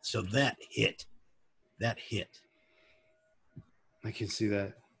 And that hit. I can see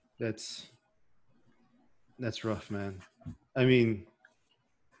that. That's That's rough, man. I mean,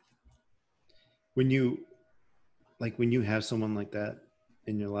 when you when you have someone like that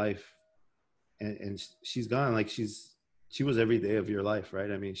in your life, and she's gone, like she was every day of your life,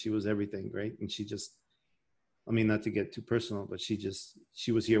 right? I mean, she was everything, right? And she just, I mean, not to get too personal, but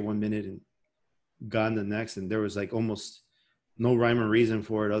she was here one minute and gone the next, and there was like almost no rhyme or reason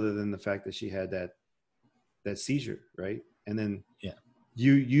for it other than the fact that she had that seizure, right? And then Yeah.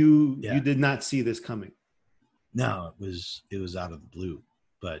 you did not see this coming. No, it was out of the blue,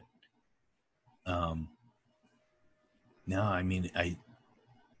 but no, I mean,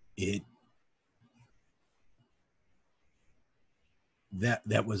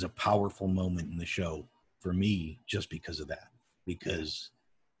 that was a powerful moment in the show for me just because of that, because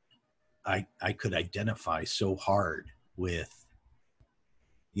I could identify so hard with,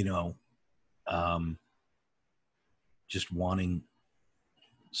 you know, just wanting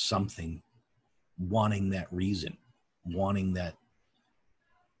something, wanting that reason, wanting that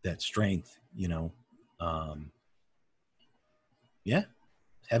strength, you know. Yeah,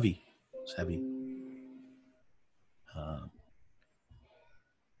 it's heavy. It's heavy.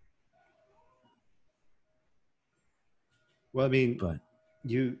 Well, I mean, But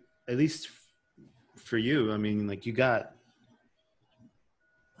you, at least for you, I mean, like you got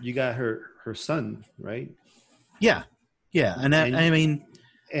her son, right? yeah, and I mean,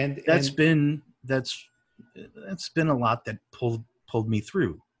 that's and been a lot that pulled me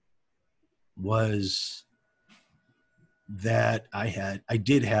through, was that I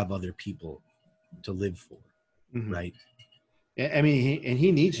did have other people to live for, mm-hmm. right? I mean,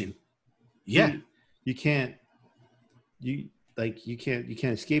 he needs you. Yeah, You can't you you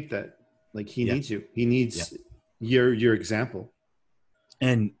can't escape that. Like he yeah, needs you. He needs yeah. your example.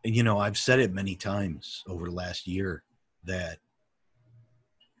 And you know, I've said it many times over the last year that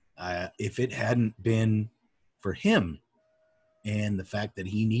if it hadn't been for him and the fact that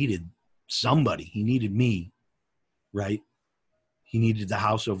he needed somebody, he needed me, right? He needed the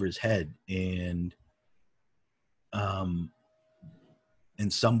house over his head, and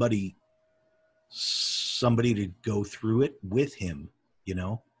somebody to go through it with him, you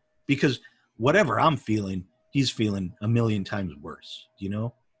know, because whatever I'm feeling, he's feeling a million times worse, you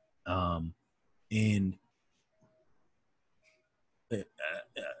know. And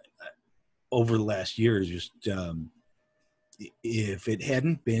over the last years, just if it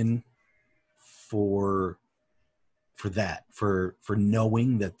hadn't been for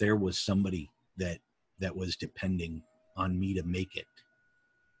knowing that there was somebody that was depending on me to make it,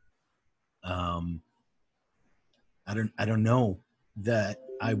 I don't know that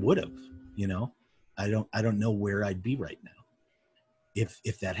I would have, you know. I don't know where I'd be right now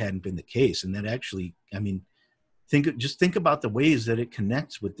if that hadn't been the case. And that actually, I mean, think about the ways that it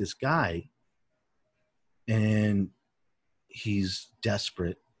connects with this guy, and he's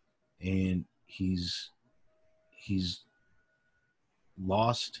desperate, and he's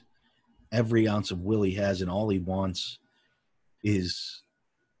lost every ounce of will he has, and all he wants is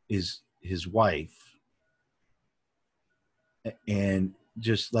his wife. And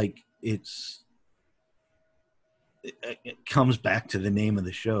just like it comes back to the name of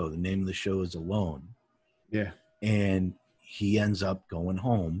the show. The name of the show is Alone. Yeah. And he ends up going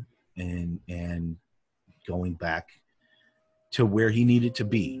home and going back to where he needed to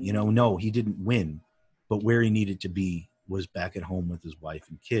be. You know, no, he didn't win, but where he needed to be was back at home with his wife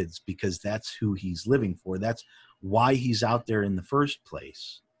and kids, because that's who he's living for. That's why he's out there in the first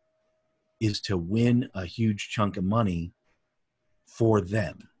place, is to win a huge chunk of money for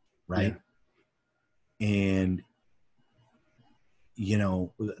them, right? Yeah. And you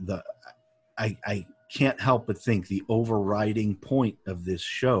know, I can't help but think the overriding point of this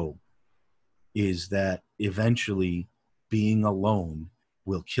show is that eventually being alone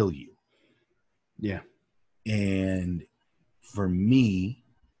will kill you. Yeah. And for me,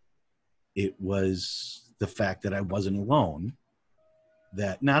 it was the fact that I wasn't alone,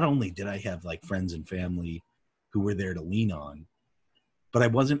 that not only did I have like friends and family who were there to lean on, but I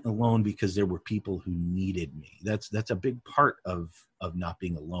wasn't alone because there were people who needed me. That's a big part of not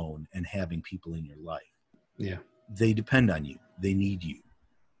being alone and having people in your life. Yeah. They depend on you. They need you.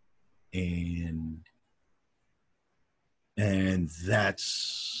 And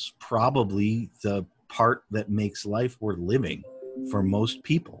that's probably the part that makes life worth living for most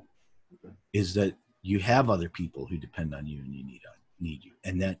people, is that you have other people who depend on you and you need you.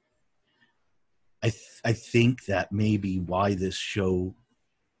 And that I think that may be why this show,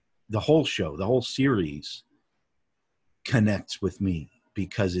 the whole series connects with me,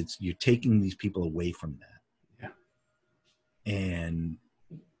 because you're taking these people away from that. Yeah. And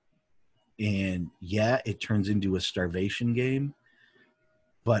And yeah, it turns into a starvation game,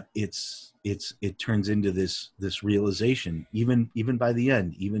 but it turns into this realization, even by the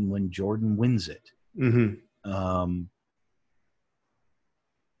end, even when Jordan wins it, um,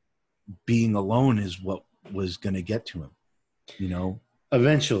 being alone is what was going to get to him, you know.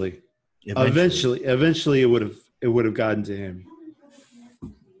 Eventually, eventually, it would have gotten to him.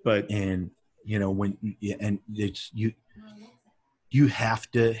 But and you know when and it's you have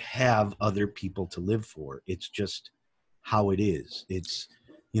to have other people to live for. It's just how it is. It's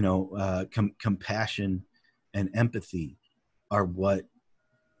compassion and empathy are what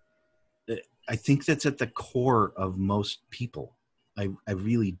I think that's at the core of most people. I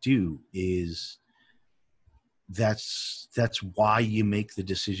really do. Is that's why you make the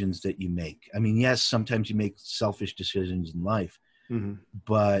decisions that you make. I mean, yes, sometimes you make selfish decisions in life,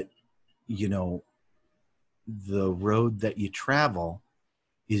 but you know, the road that you travel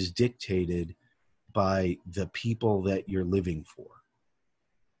is dictated by the people that you're living for,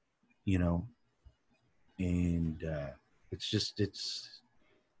 you know, and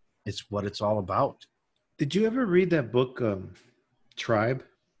it's what it's all about. Did you ever read that book, Tribe?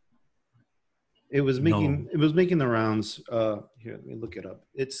 It was No. making the rounds. Here, let me look it up.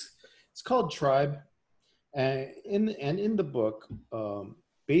 It's called Tribe, and in the book,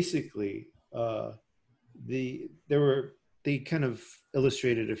 basically, they kind of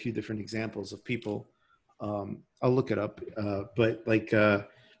illustrated a few different examples of people. I'll look it up, but like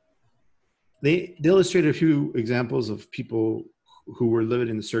they illustrated a few examples of people who were living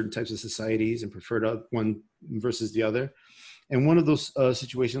in certain types of societies and preferred one versus the other. And one of those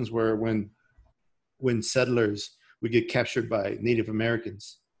situations were when settlers would get captured by Native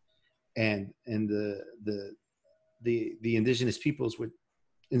Americans, and the indigenous peoples would,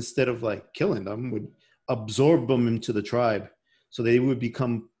 instead of like killing them, would absorb them into the tribe, so they would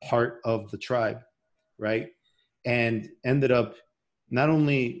become part of the tribe, right? And ended up not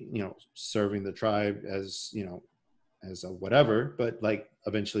only serving the tribe as as a whatever, but like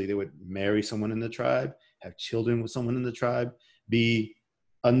eventually they would marry someone in the tribe, have children with someone in the tribe, be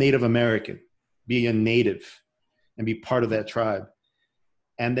a Native American, be a native, and be part of that tribe.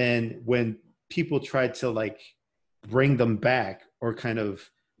 And then when people tried to like bring them back or kind of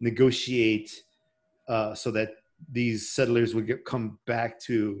negotiate so that these settlers would come back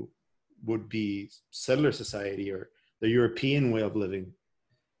to would be settler society or the European way of living,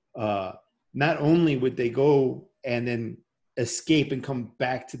 uh, not only would they go and then escape and come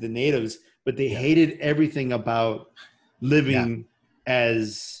back to the natives, but they hated everything about living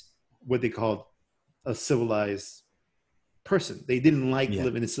as what they called a civilized person. They didn't like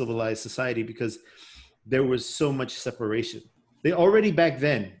living in a civilized society because there was so much separation. They already back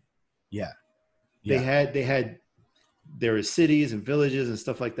then, they had there were cities and villages and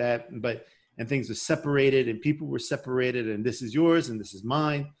stuff like that, and things were separated and people were separated and this is yours and this is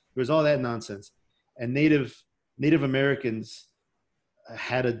mine. There was all that nonsense. And Native Americans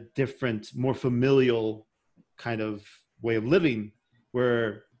had a different, more familial kind of way of living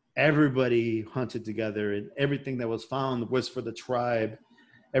where everybody hunted together and everything that was found was for the tribe.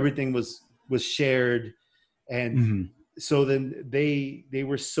 Everything was shared. And so then they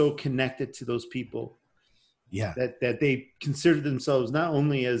were so connected to those people that they considered themselves not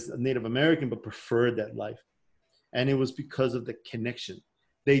only as a Native American, but preferred that life. And it was because of the connection.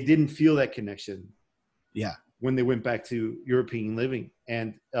 They didn't feel that connection when they went back to European living.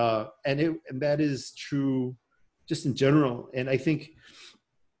 And that is true just in general. And I think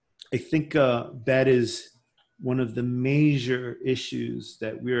that is one of the major issues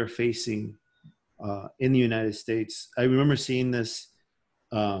that we are facing in the United States. I remember seeing this.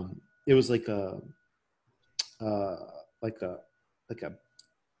 It was like a like a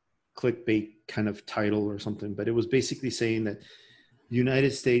clickbait kind of title or something, but it was basically saying that the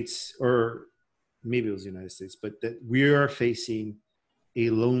United States, or maybe it was the United States, but that we are facing a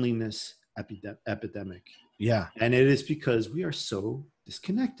loneliness epidemic. And it is because we are so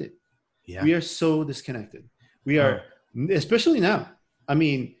disconnected. We are so disconnected. We are, especially now. I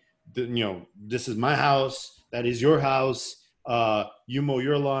mean, this is my house. That is your house. You mow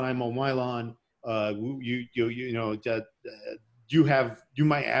your lawn. I mow my lawn. You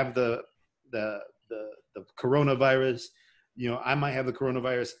might have the coronavirus. I might have the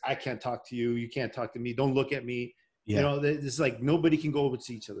coronavirus. I can't talk to you. You can't talk to me. Don't look at me. It's like nobody can go over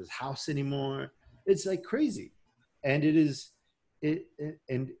to each other's house anymore. It's like crazy. And it is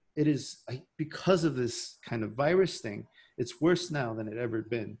because of this kind of virus thing, it's worse now than it ever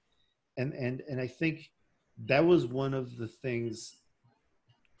been. And I think that was one of the things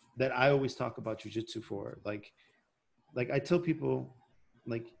that I always talk about jujitsu for. Like I tell people,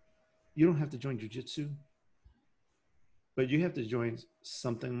 like, you don't have to join jujitsu, but you have to join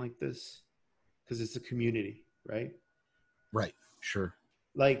something like this because it's a community, right? Right. Sure.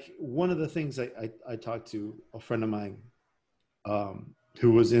 Like one of the things I talked to a friend of mine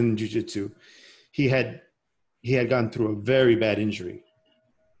who was in jujitsu, he had he had gone through a very bad injury,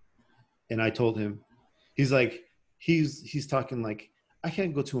 and I told him, he's like, he's talking like, I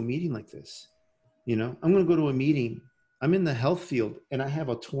can't go to a meeting like this. You know, I'm going to go to a meeting. I'm in the health field, and I have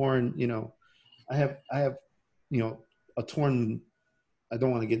a torn, you know, I have, you know, a torn. I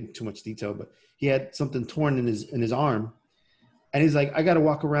don't want to get into too much detail, but he had something torn in his arm, and he's like, I got to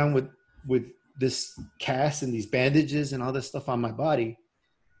walk around with this cast and these bandages and all this stuff on my body,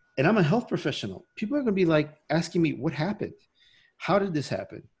 and I'm a health professional. People are going to be like asking me, what happened? How did this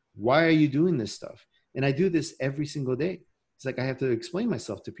happen? Why are you doing this stuff? And I do this every single day. It's like I have to explain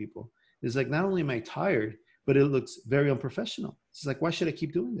myself to people. It's like, not only am I tired, but it looks very unprofessional. It's like, why should I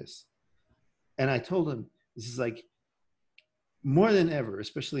keep doing this? And I told him, this is like, more than ever,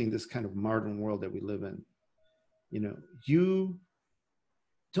 especially in this kind of modern world that we live in, you know, you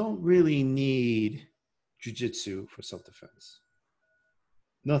don't really need jujitsu for self-defense.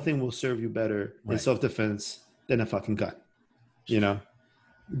 Nothing will serve you better in self-defense than a fucking gun. You know,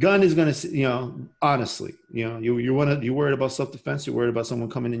 gun is going to, you know, honestly, you know, you worried about self-defense, you're worried about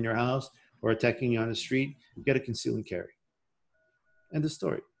someone coming in your house or attacking you on the street, you get a conceal and carry. End of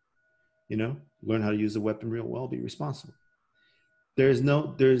story. You know, learn how to use the weapon real well, be responsible. There's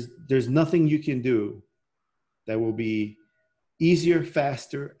nothing you can do that will be easier,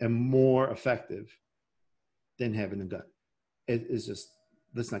 faster, and more effective than having a gun. It's just,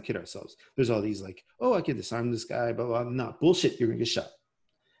 let's not kid ourselves. There's all these like, oh, I can disarm this guy, blah, blah, blah. No, bullshit, you're gonna get shot.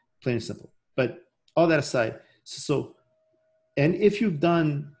 Plain and simple. But all that aside, so, and if you've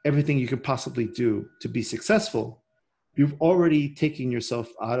done everything you could possibly do to be successful, you've already taken yourself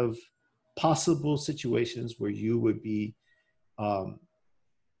out of possible situations where you would be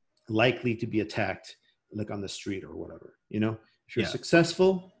likely to be attacked, like on the street or whatever. You know, if you're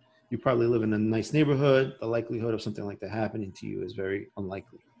successful, you probably live in a nice neighborhood. The likelihood of something like that happening to you is very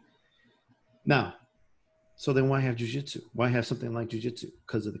unlikely. Now, so then why have jujitsu? Why have something like jujitsu?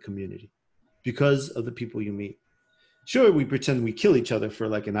 Because of the community, because of the people you meet. Sure, we pretend we kill each other for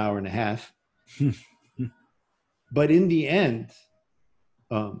like an hour and a half, but in the end,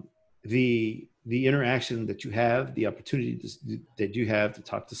 the interaction that you have, the opportunity that you have to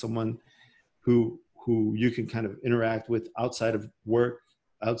talk to someone who you can kind of interact with outside of work,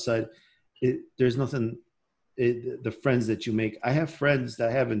 outside, there's nothing. The friends that you make, I have friends that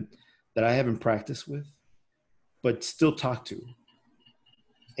I haven't practiced with, but still talk to,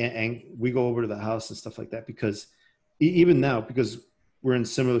 and we go over to the house and stuff like that, because even now, because we're in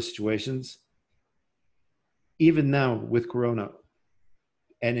similar situations, even now with Corona.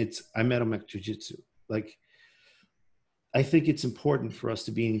 And I met him at jiu-jitsu. Like, I think it's important for us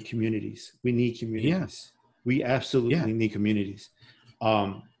to be in communities. We need communities. Yeah. We absolutely need communities.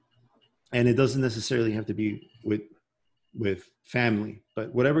 And it doesn't necessarily have to be with family,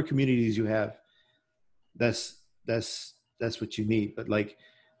 but whatever communities you have, that's what you need. But like,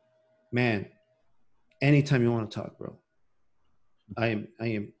 man, anytime you want to talk, bro, I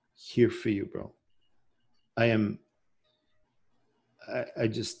am here for you, bro. I know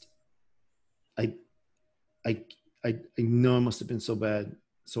it must have been so bad,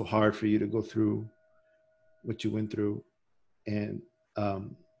 so hard for you to go through what you went through. And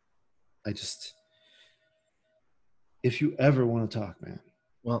if you ever want to talk, man.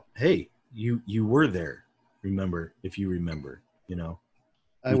 Well, hey, you were there. Remember, if you remember, you know,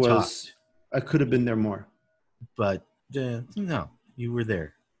 I could have been there more, but no, you were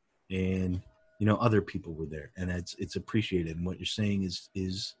there, and you know, other people were there, and it's appreciated. And what you're saying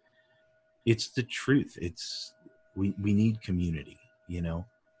is it's the truth. It's we need community, you know,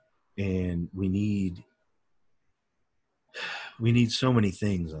 and we need so many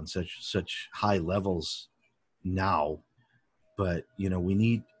things on such high levels now, but you know, we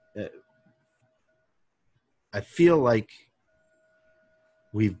need. I feel like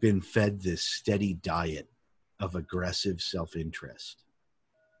we've been fed this steady diet of aggressive self-interest,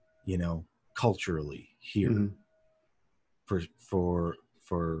 you know, culturally here for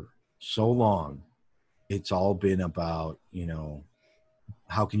so long. It's all been about, you know,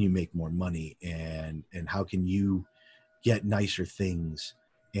 how can you make more money and how can you get nicer things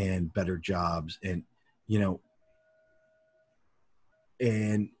and better jobs, and you know,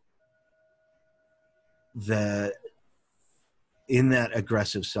 and that in that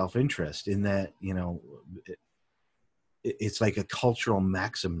aggressive self-interest, in that, you know, it's like a cultural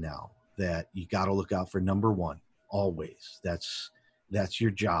maxim now that you got to look out for number one always. That's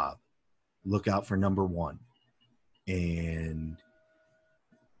your job. look out for number one, and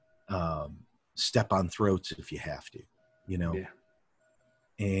step on throats if you have to, you know. Yeah.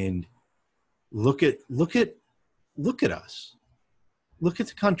 And look at us. Look at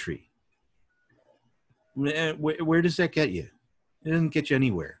the country. Where does that get you? It doesn't get you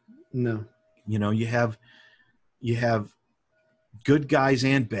anywhere. No. You know, you have good guys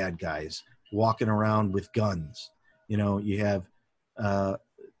and bad guys walking around with guns. You know, you have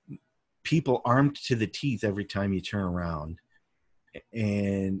people armed to the teeth every time you turn around,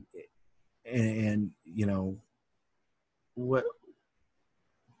 and you know, what?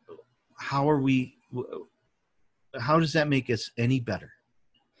 How are we? How does that make us any better?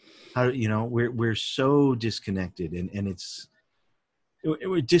 How, you know, we're so disconnected, and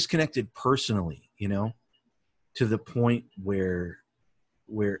we're disconnected personally, you know, to the point where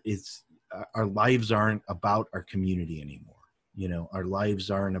it's our lives aren't about our community anymore. You know, our lives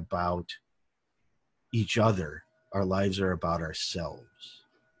aren't about each other. Our lives are about ourselves.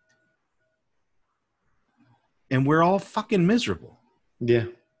 And we're all fucking miserable. Yeah.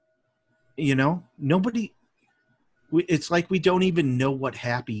 You know, it's like we don't even know what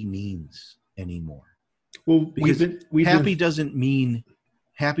happy means anymore. Well, Because happy doesn't mean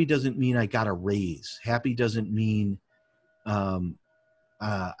I got a raise. Happy doesn't mean I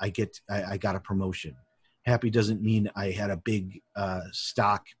got a promotion. Happy doesn't mean I had a big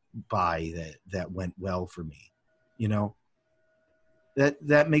stock buy that went well for me. You know,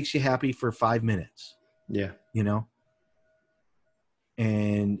 that makes you happy for 5 minutes. Yeah. You know,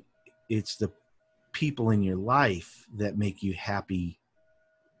 and it's the people in your life that make you happy.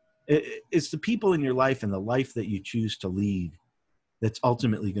 It's the people in your life and the life that you choose to lead that's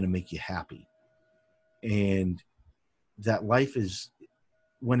ultimately going to make you happy. And that life is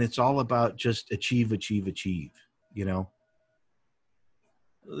when it's all about just achieve, you know,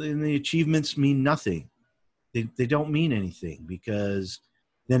 and the achievements mean nothing. They don't mean anything, because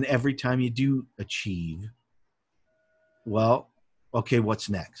then every time you do achieve, well, okay, what's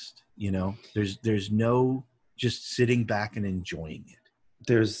next? You know, there's no just sitting back and enjoying it.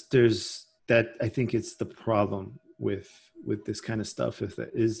 There's that. I think it's the problem with this kind of stuff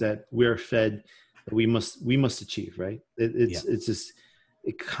is that we're fed that we must achieve, right? It's just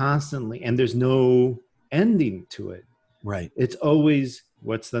it constantly, and there's no ending to it. Right. It's always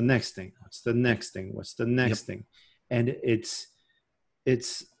what's the next thing? What's the next thing? What's the next thing? And it's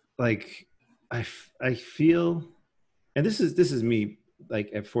like I feel, and this is me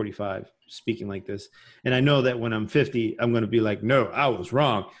like at 45 speaking like this, and I know that when I'm 50 I'm going to be like, no, I was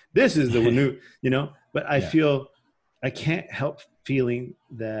wrong, this is the new, you know. But I feel I can't help feeling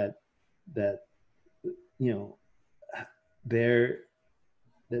that you know, that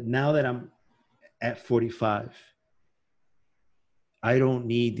now that I'm at 45, I don't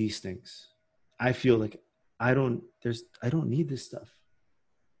need these things. I feel like I don't need this stuff.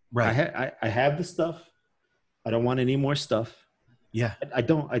 Right. I have the stuff. I don't want any more stuff. Yeah. I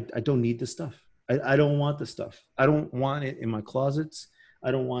don't need the stuff. I don't want the stuff. I don't want it in my closets.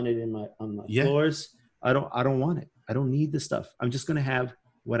 I don't want it on my floors. I don't want it. I don't need the stuff. I'm just gonna have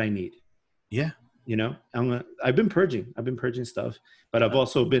what I need. Yeah. You know, I've been purging stuff, but I've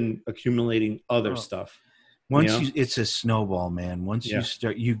also been accumulating other stuff. Once it's a snowball, man. Once you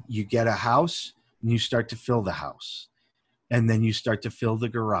start, you get a house and you start to fill the house, and then you start to fill the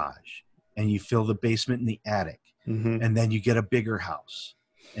garage, and you fill the basement and the attic, and then you get a bigger house,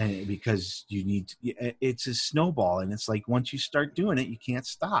 and because you need it's a snowball, and it's like once you start doing it, you can't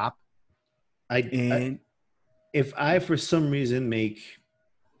stop. If I for some reason make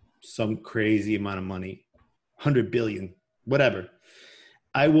some crazy amount of money, 100 billion, whatever,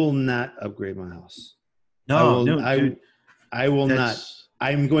 I will not upgrade my house. I will not.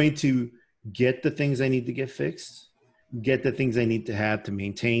 I'm going to get the things I need to get fixed, get the things I need to have to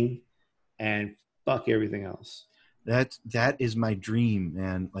maintain, and fuck everything else. That is my dream,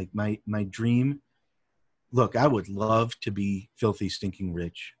 man. Like my dream. Look, I would love to be filthy, stinking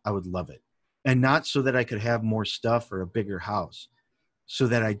rich. I would love it. And not so that I could have more stuff or a bigger house, so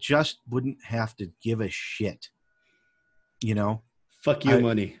that I just wouldn't have to give a shit, you know? Fuck your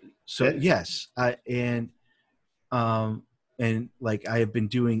money. So yes, and like I have been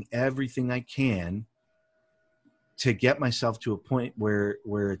doing everything I can to get myself to a point where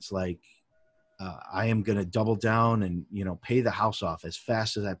it's like I am going to double down and, you know, pay the house off as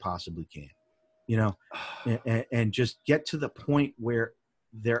fast as I possibly can, you know, and just get to the point where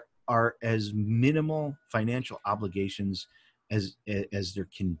there are as minimal financial obligations as there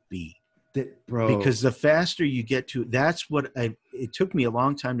can be. Bro. Because the faster you get to, that's what it took me a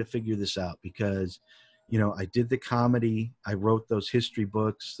long time to figure this out, because, You know, I did the comedy. I wrote those history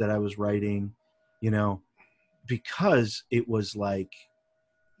books that I was writing, you know, because it was like,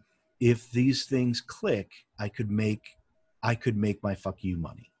 if these things click, I could make my fuck you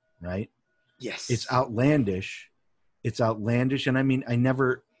money, right? Yes. It's outlandish. It's outlandish. And I mean, I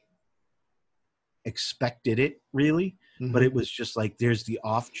never expected it really, but it was just like, there's the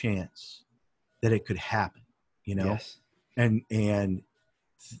off chance that it could happen, you know? Yes. And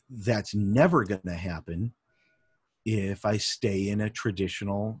that's never going to happen if I stay in a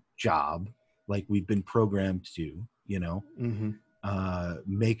traditional job like we've been programmed to, you know,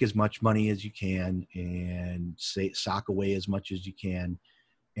 make as much money as you can and sock away as much as you can.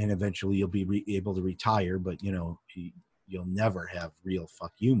 And eventually you'll be able to retire, but you know, you'll never have real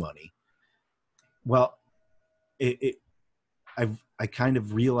fuck you money. Well, I kind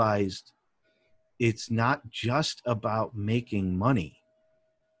of realized it's not just about making money.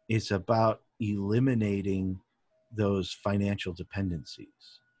 It's about eliminating those financial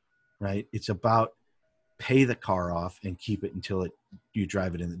dependencies, right? It's about pay the car off and keep it until you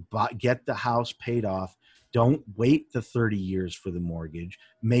drive it in. Get the house paid off. Don't wait the 30 years for the mortgage.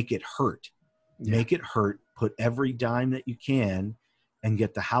 Make it hurt. Yeah. Make it hurt. Put every dime that you can and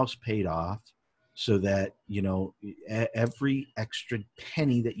get the house paid off so that, you know, every extra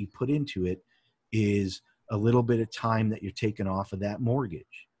penny that you put into it is a little bit of time that you're taking off of that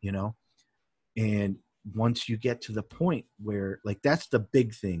mortgage, you know? And once you get to the point where, like, that's the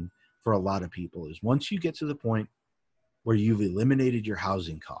big thing for a lot of people, is once you get to the point where you've eliminated your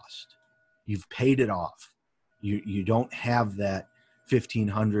housing cost, you've paid it off, you don't have that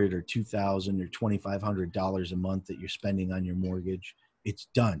 $1,500 or $2,000 or $2,500 a month that you're spending on your mortgage. It's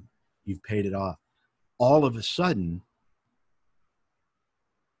done. You've paid it off. All of a sudden,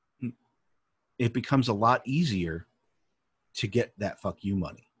 it becomes a lot easier to get that fuck you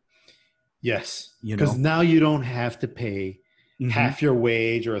money. Yes. Because now you don't have to pay half your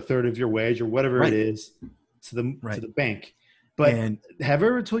wage or a third of your wage or whatever it is to the bank. But have I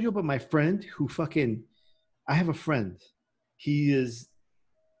ever told you about my friend who I have a friend. He is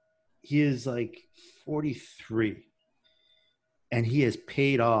like 43 and he has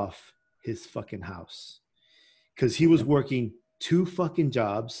paid off his fucking house because he was working 2 fucking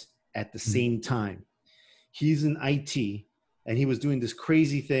jobs at the same time. He's in IT and he was doing this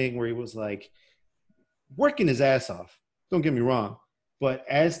crazy thing where he was like working his ass off. Don't get me wrong. But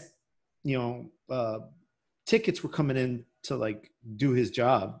as, you know, tickets were coming in to like do his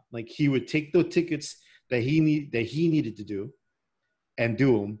job, like he would take the tickets that he needed to do and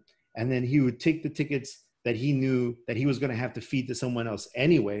do them. And then he would take the tickets that he knew that he was going to have to feed to someone else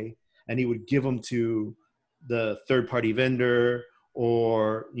anyway. And he would give them to the third party vendor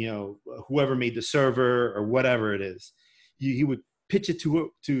or, you know, whoever made the server or whatever it is. He would pitch it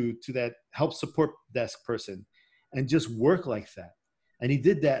to that help support desk person and just work like that. And he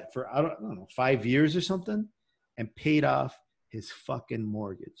did that for, I don't know, 5 years or something and paid off his fucking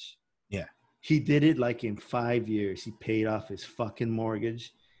mortgage. Yeah. He did it like in 5 years. He paid off his fucking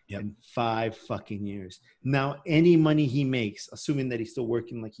mortgage in 5 fucking years. Now, any money he makes, assuming that he's still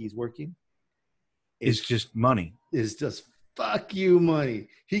working like he's working, is just money. Is just fuck you money.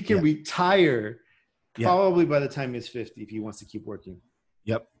 He can retire probably by the time he's 50 if he wants to keep working.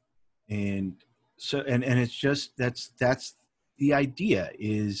 Yep. And so, and it's just, that's the idea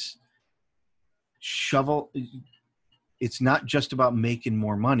is it's not just about making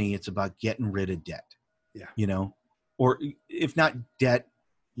more money. It's about getting rid of debt, you know, or if not debt,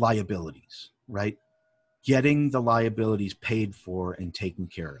 liabilities, right? Getting the liabilities paid for and taken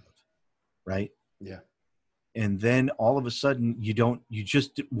care of. Right. Yeah. And then all of a sudden you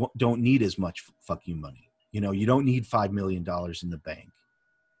just don't need as much fuck you money. You know, you don't need $5 million in the bank.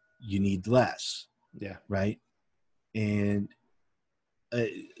 You need less. Yeah. Right. And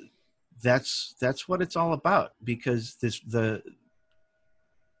that's what it's all about, because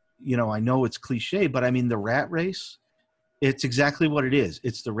you know, I know it's cliche, but I mean, the rat race, it's exactly what it is.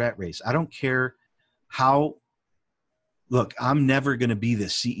 It's the rat race. I don't care look, I'm never going to be the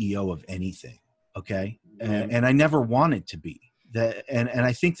CEO of anything. Okay. And I never wanted to be that. And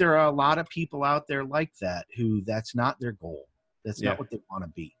I think there are a lot of people out there like that who that's not their goal. That's not what they want to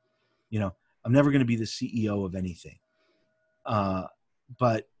be. You know, I'm never going to be the CEO of anything.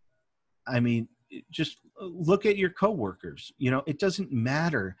 But I mean, just look at your coworkers. You know, it doesn't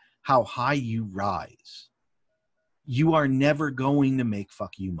matter how high you rise. You are never going to make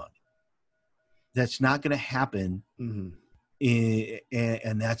fuck you money. That's not going to happen. Mm-hmm.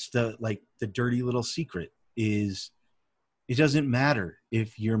 And that's the dirty little secret is it doesn't matter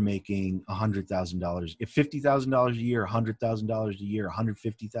if you're making $100,000, if $50,000 a year, $100,000 a year,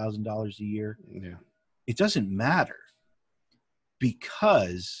 $150,000 a year. Yeah. It doesn't matter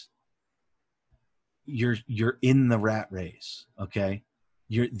because you're in the rat race. Okay.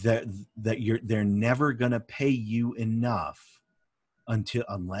 They're never going to pay you enough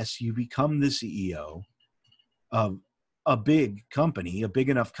unless you become the CEO of a big company, a big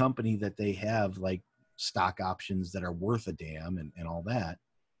enough company that they have like stock options that are worth a damn and all that.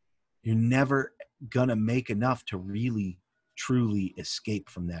 You're never gonna make enough to really truly escape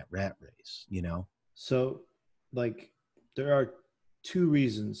from that rat race, you know? So, like, there are two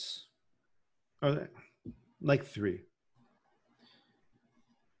reasons, or like three,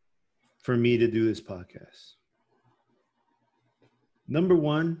 for me to do this podcast. Number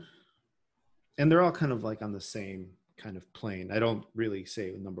one, and they're all kind of like on the same kind of plane. I don't really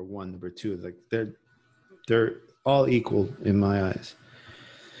say number one, number two. Like they're all equal in my eyes.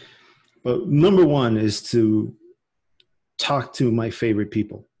 But number one is to talk to my favorite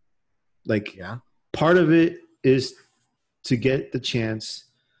people. Like, part of it is to get the chance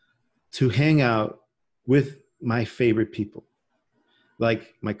to hang out with my favorite people.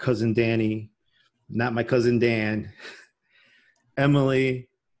 Like my cousin Danny, not my cousin Dan, Emily,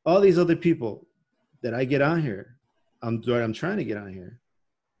 all these other people that I get on here, I'm trying to get on here,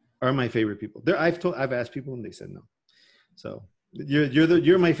 are my favorite people. I've asked people and they said no. So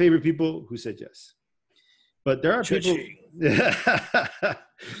you're my favorite people who said yes. But there are people,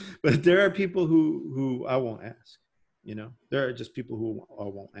 but there are people who I won't ask. You know, there are just people who I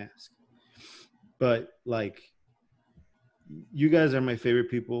won't ask. But like, you guys are my favorite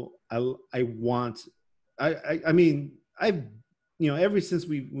people. I mean, I've, you know, ever since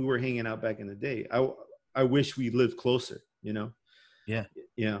we were hanging out back in the day, I wish we lived closer, you know? Yeah.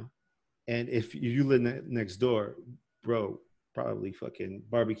 You know, and if you live next door, bro, probably fucking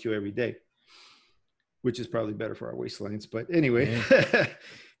barbecue every day, which is probably better for our waistlines. But anyway,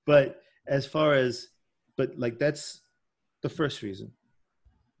 but like, that's the first reason.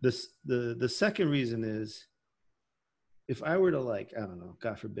 The second reason is, if I were to, like, I don't know,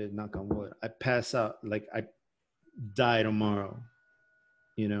 God forbid, knock on wood, I pass out, like I die tomorrow,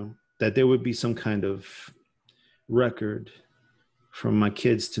 you know, that there would be some kind of record from my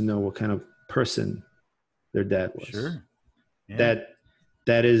kids to know what kind of person their dad was. Sure. Yeah.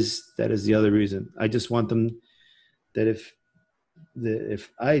 That is the other reason. I just want them, that if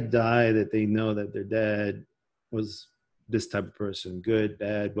I die, that they know that their dad was this type of person, good,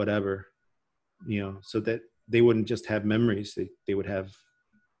 bad, whatever, you know, so that they wouldn't just have memories, they would have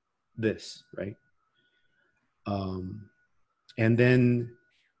this, right? And then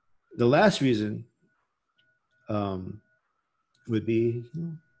the last reason would be,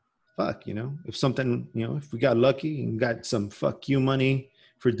 fuck, you know, if something, you know, if we got lucky and got some fuck you money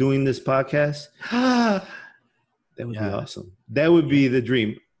for doing this podcast, that would be awesome. That would be the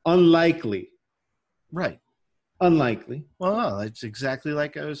dream. Unlikely. Right. Unlikely. Well, no, that's exactly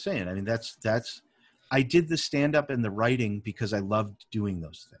like I was saying. I mean, that's I did the stand-up and the writing because I loved doing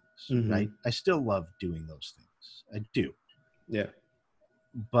those things, right? I still love doing those things. I do. Yeah.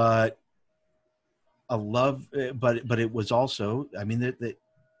 But but it was also, I mean, that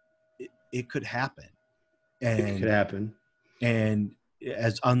it could happen. And it could happen. And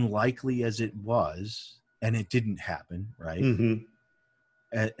as unlikely as it was, and it didn't happen, right?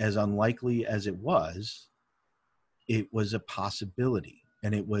 As unlikely as it was a possibility.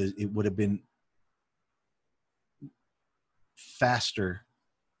 And it would have been faster.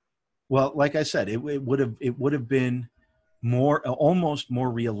 Well, like I said, it would have been almost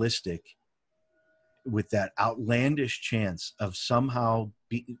more realistic, with that outlandish chance of somehow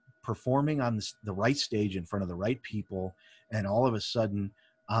performing on the right stage in front of the right people, and all of a sudden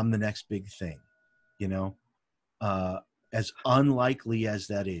I'm the next big thing, you know, as unlikely as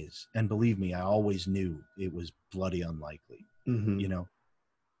that is. And believe me, I always knew it was bloody unlikely. You know,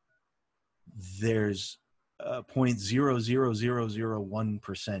 there's a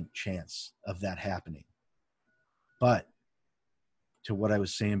 0.00001% chance of that happening. But to what I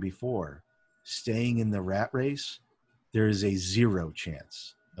was saying before, staying in the rat race, there is a 0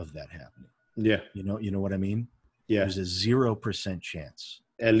 chance of that happening. Yeah. You know what I mean? Yeah. There's a 0% chance.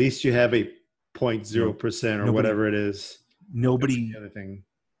 At least you have a 0.0% or whatever it is. Nobody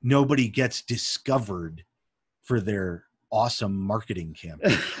gets discovered for their awesome marketing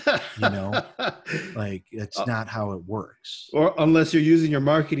campaign. You know, like, it's not how it works. Or unless you're using your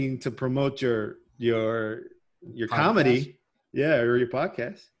marketing to promote your comedy, or your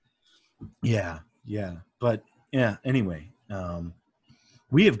podcast. Yeah. But anyway,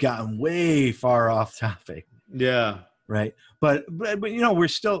 we have gotten way far off topic. Yeah. Right. But you know, we're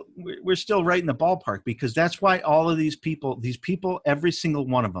still right in the ballpark, because that's why all of these people, every single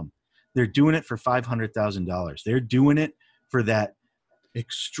one of them, They're doing it for $500,000. They're doing it for that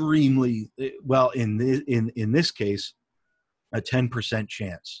extremely well. In this case, a 10%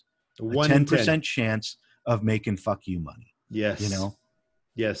 chance, a 10% chance of making fuck you money. Yes. You know.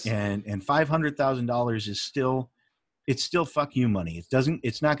 Yes. And $500,000 is still, it's still fuck you money.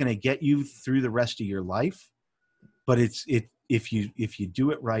 It's not going to get you through the rest of your life, but if you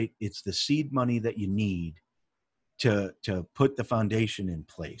do it right, it's the seed money that you need to put the foundation in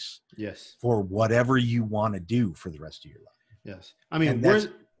place. Yes. For whatever you want to do for the rest of your life. Yes. I mean, and that's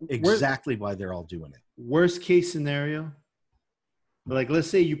exactly why they're all doing it. Worst case scenario, like let's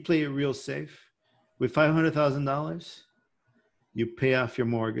say you play it real safe with $500,000. You pay off your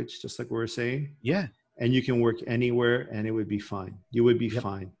mortgage, just like we were saying. Yeah. And you can work anywhere and it would be fine. You would be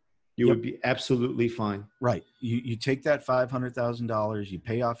fine. You would be absolutely fine. Right. You take that $500,000, you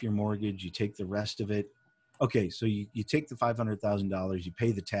pay off your mortgage, you take the rest of it. Okay, so you take the $500,000, you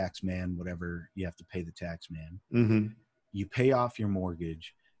pay the tax man, whatever you have to pay the tax man. Mm-hmm. You pay off your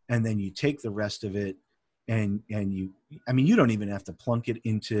mortgage, and then you take the rest of it and you, I mean, you don't even have to plunk it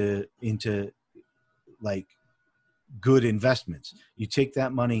into like good investments. You take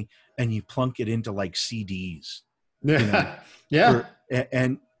that money and you plunk it into like CDs. Yeah. You know,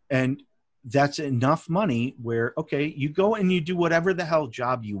 yeah. And that's enough money where, okay, you go and you do whatever the hell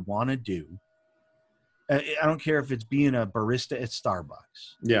job you want to do. I don't care if it's being a barista at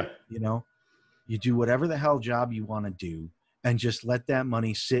Starbucks. Yeah. You know, you do whatever the hell job you want to do and just let that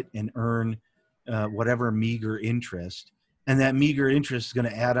money sit and earn whatever meager interest. And that meager interest is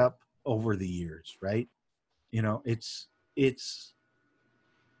going to add up over the years, right? You know, it's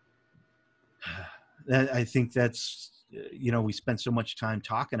I think that's, you know, we spent so much time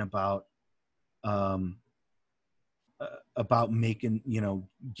talking about making, you know,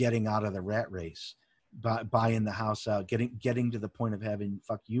 getting out of the rat race, buying the house out, getting to the point of having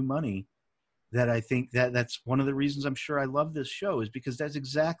fuck you money, that I think that's one of the reasons I'm sure I love this show, is because that's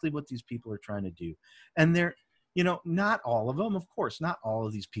exactly what these people are trying to do. And they're, you know, not all of them, of course, not all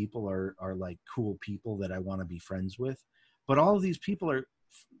of these people are like cool people that I want to be friends with, but all of these people are,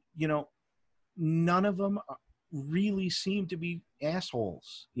 you know, none of them really seem to be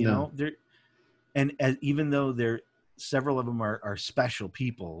assholes, you know, they're, and even though they're, several of them are special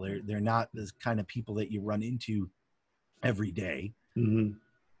people. They're not the kind of people that you run into every day. Mm-hmm.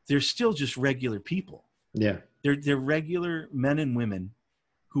 They're still just regular people. Yeah. They're regular men and women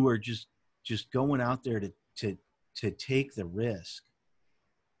who are just going out there to take the risk.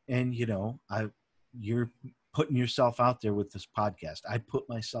 And, you know, you're putting yourself out there with this podcast. I put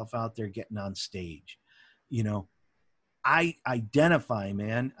myself out there getting on stage. You know, I identify,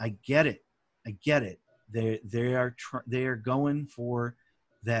 man. I get it. They are going for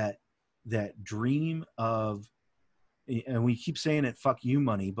that dream of, and we keep saying it, fuck you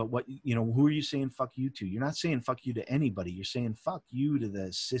money, but what, you know, who are you saying fuck you to? You're not saying fuck you to anybody. You're saying fuck you to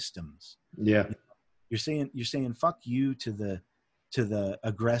the systems. Yeah. You're saying fuck you to the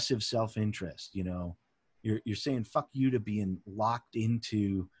aggressive self-interest. You know, you're saying fuck you to being locked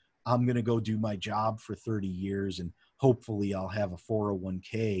into, I'm going to go do my job for 30 years and hopefully I'll have a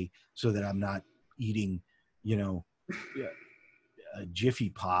 401k so that I'm not eating, you know, a Jiffy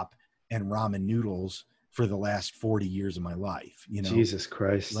Pop and ramen noodles for the last 40 years of my life. You know, Jesus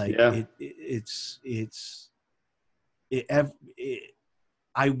Christ. Like yeah.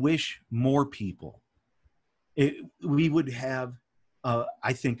 I wish more people, we would have,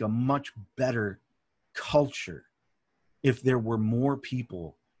 I think, a much better culture if there were more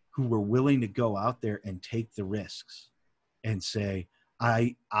people who were willing to go out there and take the risks and say,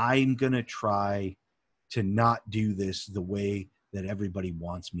 I'm going to try to not do this the way that everybody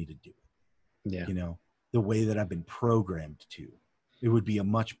wants me to do it. Yeah. You know, the way that I've been programmed to. It would be a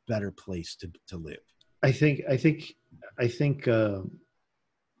much better place to live. I think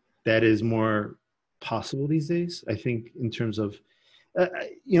that is more possible these days. I think in terms of,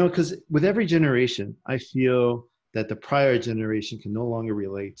 you know, because with every generation, I feel that the prior generation can no longer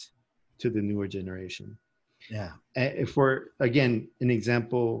relate to the newer generation. Yeah. If we're, again, an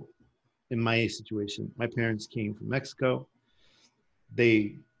example in my situation, my parents came from Mexico.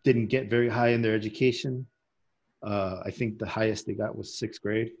 They didn't get very high in their education. I think the highest they got was 6th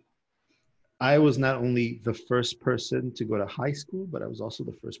grade. I was not only the first person to go to high school, but I was also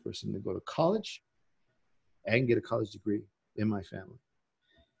the first person to go to college and get a college degree in my family.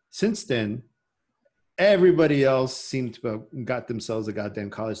 Since then, everybody else seemed to have got themselves a goddamn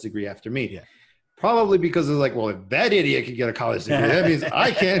college degree after me. Yeah. Probably because it's like, well, if that idiot can get a college degree, that means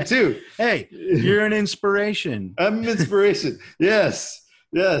I can too. Hey, you're an inspiration. I'm an inspiration. Yes.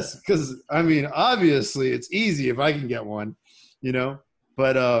 Because I mean, obviously it's easy if I can get one, you know,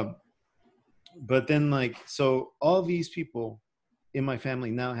 but But then, like, so all these people in my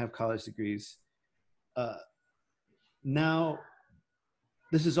family now have college degrees. Now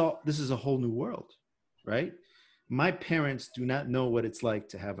this is a whole new world, right? My parents do not know what it's like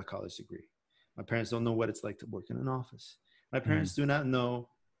to have a college degree. My parents don't know what it's like to work in an office. My parents do not know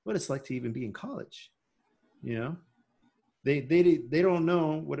what it's like to even be in college. You know, they don't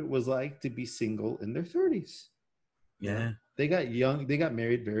know what it was like to be single in their 30s. Yeah. You know? They got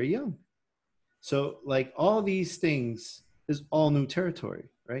married very young. So like all these things is all new territory,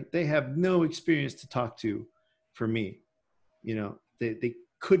 right? They have no experience to talk to for me. You know, they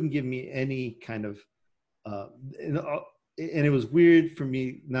couldn't give me any kind of and it was weird for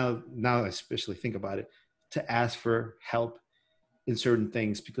me now I especially think about it, to ask for help in certain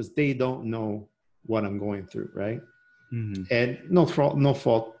things because they don't know what I'm going through, right? Mm-hmm. And no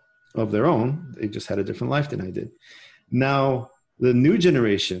fault of their own. They just had a different life than I did. Now the new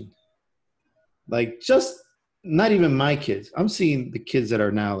generation, like just not even my kids. I'm seeing the kids that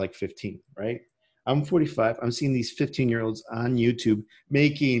are now like 15, right? I'm 45. I'm seeing these 15-year-olds on YouTube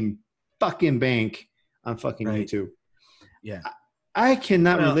making fucking bank on fucking YouTube. Yeah. I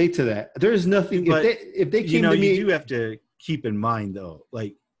cannot relate to that. There's nothing. But, if they came to me, you do have to keep in mind though,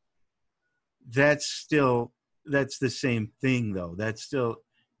 like that's the same thing though. That's still,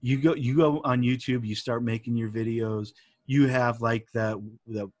 you go on YouTube, you start making your videos, you have like that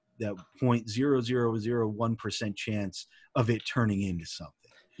 0.0001% chance of it turning into something.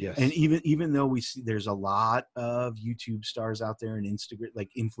 yes. And even though we see there's a lot of YouTube stars out there and Instagram,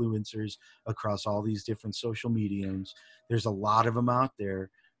 like influencers across all these different social mediums, there's a lot of them out there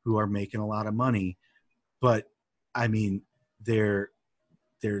who are making a lot of money. But I mean, they're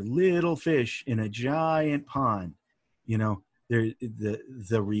little fish in a giant pond. You know, they're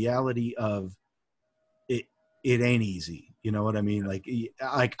the reality of it. It ain't easy. You know what I mean? Like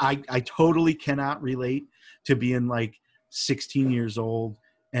I totally cannot relate to being like 16 years old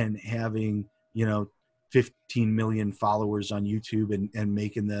and having, 15 million followers on YouTube and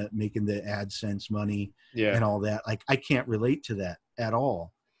making the AdSense money and all that. Like I can't relate to that at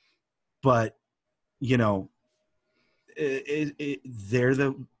all. But they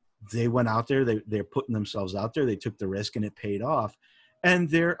went out there, they're putting themselves out there, they took the risk and it paid off. And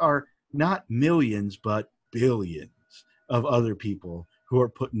there are not millions but billions of other people who are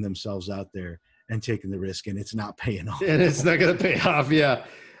putting themselves out there and taking the risk, and it's not paying off. And it's not going to pay off. Yeah.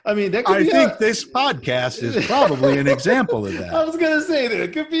 I mean, that could I be think this podcast is probably an example of that. I was going to say that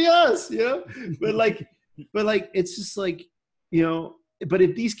it could be us, but like, it's just like, but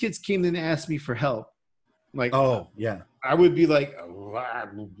if these kids came in and asked me for help, like, oh yeah, I would be like, I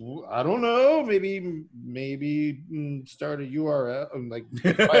don't know, maybe start a URL, like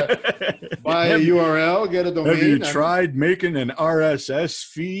buy a URL, get a domain. Have you tried making an RSS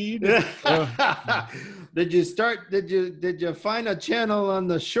feed? Did you find a channel on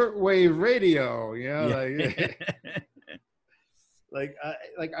the shortwave radio?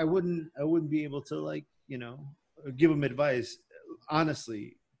 I wouldn't be able to give them advice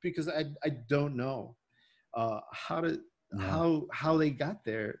honestly, because I don't know how they got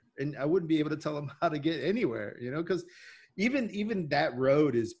there, and I wouldn't be able to tell them how to get anywhere, because even that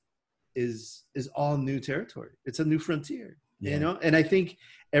road is all new territory. It's a new frontier, and I think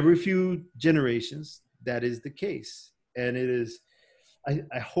every few generations that is the case. And it is,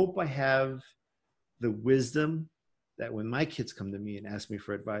 I hope I have the wisdom that when my kids come to me and ask me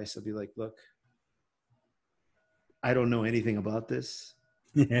for advice, I'll be like, look, I don't know anything about this.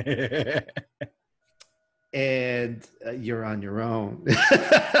 And you're on your own.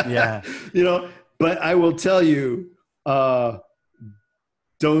 Yeah. But I will tell you,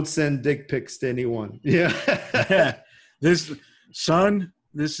 don't send dick pics to anyone. Yeah. This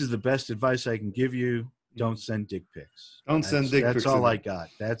is the best advice I can give you. Don't send dick pics. Send dick pics. That's all I got.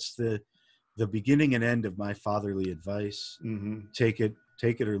 That's the beginning and end of my fatherly advice. Mm-hmm. Take it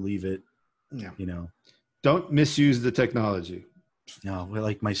or leave it. Yeah. Don't misuse the technology. No,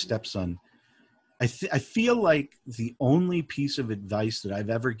 like my stepson. I feel like the only piece of advice that I've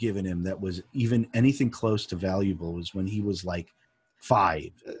ever given him that was even anything close to valuable was when he was like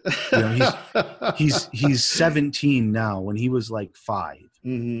 5. He's 17 now. When he was like 5,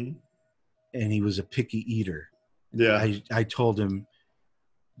 mm-hmm. and he was a picky eater. Yeah, I told him,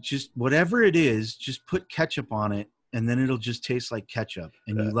 just whatever it is, just put ketchup on it, and then it'll just taste like ketchup,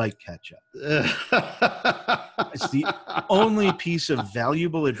 and you like ketchup. It's the only piece of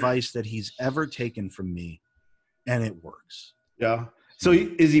valuable advice that he's ever taken from me, and it works. Yeah. So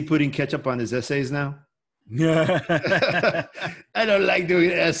is he putting ketchup on his essays now? Yeah. I don't like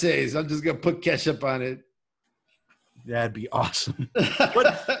doing essays. I'm just gonna put ketchup on it. That'd be awesome.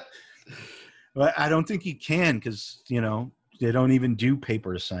 Well, I don't think you can because, they don't even do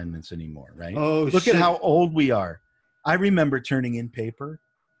paper assignments anymore, right? Oh, Look shit. at how old we are. I remember turning in paper.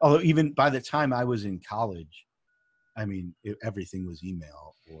 Although even by the time I was in college, I mean, everything was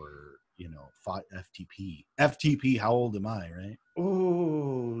email or, FTP. FTP, how old am I, right?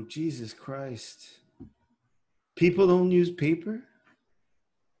 Oh, Jesus Christ. People don't use paper?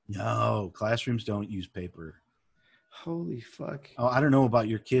 No, classrooms don't use paper. Holy fuck. Oh, I don't know about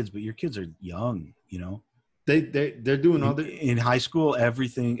your kids, but your kids are young, They're doing all the In high school,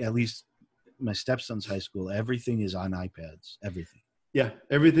 everything, at least my stepson's high school, everything is on iPads. Everything. yeah,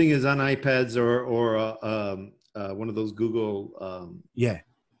 everything is on iPads or one of those Google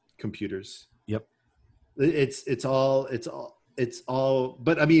computers. Yep. It's all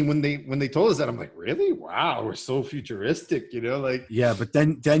but I mean when they told us that I'm like, really? Wow, we're so futuristic, like Yeah, but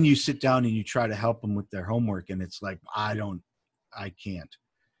then you sit down and you try to help them with their homework and it's like I can't.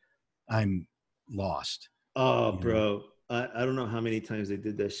 I'm lost. oh bro. I don't know how many times they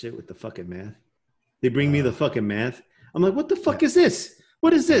did that shit with the fucking math. They bring me the fucking math. I'm like, what the fuck is this?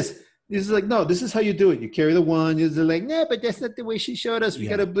 What is this? This is like, no, this is how you do it. You carry the one. You're like, nah, but that's not the way she showed us. We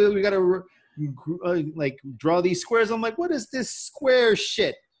gotta like draw these squares. I'm like, what is this square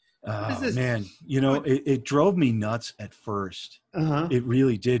shit? What is this? Man, it drove me nuts at first. It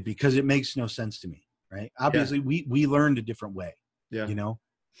really did because it makes no sense to me, right? Obviously, we learned a different way,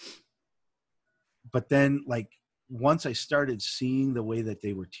 But then, like, once I started seeing the way that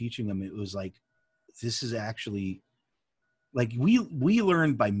they were teaching them, it was like, this is actually like we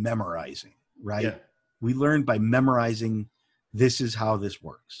learned by memorizing, right? Yeah. We learned by memorizing. This is how this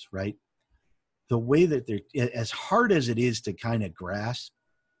works, right? The way that they're, as hard as it is to kind of grasp,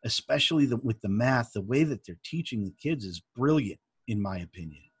 especially with the math, the way that they're teaching the kids is brilliant, in my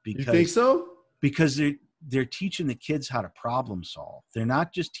opinion. You think so? Because they're teaching the kids how to problem solve. They're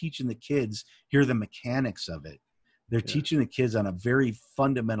not just teaching the kids, here are the mechanics of it. They're teaching the kids on a very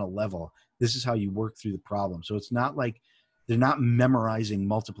fundamental level. This is how you work through the problem. So it's not like they're not memorizing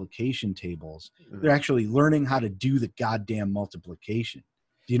multiplication tables. They're actually learning how to do the goddamn multiplication.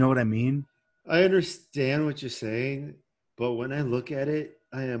 Do you know what I mean? I understand what you're saying, but when I look at it,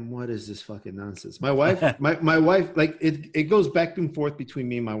 what is this fucking nonsense? My wife, my wife, like it goes back and forth between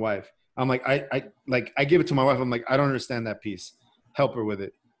me and my wife. I'm like, I give it to my wife. I'm like, I don't understand that piece. Help her with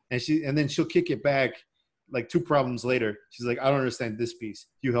it. And then she'll kick it back like 2 problems later. She's like, I don't understand this piece.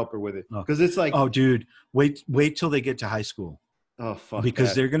 You help her with it. Because it's like, oh dude, wait till they get to high school. Oh fuck.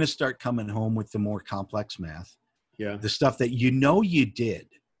 Because they're gonna start coming home with the more complex math. Yeah. The stuff that you did.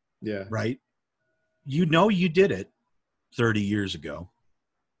 Yeah. Right? You did it 30 years ago.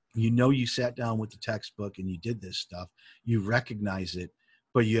 You sat down with the textbook and you did this stuff. You recognize it,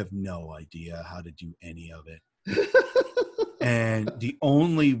 but you have no idea how to do any of it. And the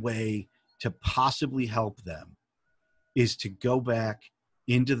only way to possibly help them is to go back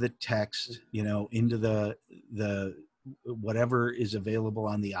into the text, into the whatever is available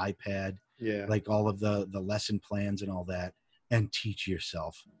on the iPad, like all of the lesson plans and all that, and teach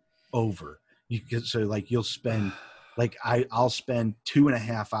yourself over. You'll spend I'll spend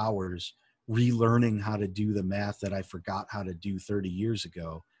 2.5 hours relearning how to do the math that I forgot how to do 30 years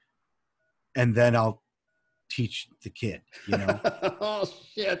ago. And then I'll teach the kid, Oh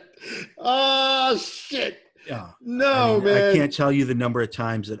shit. Yeah. No, man. I can't tell you the number of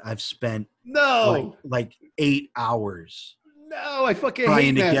times that I've spent like 8 hours. No, I fucking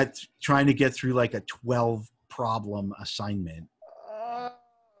hate that. Trying to get through like a 12 problem assignment.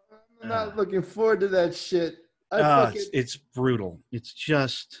 I'm not looking forward to that shit. It's brutal. It's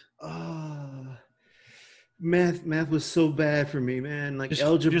just math was so bad for me, man. Like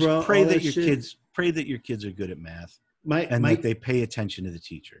algebra. Just pray that your kids are good at math, that they pay attention to the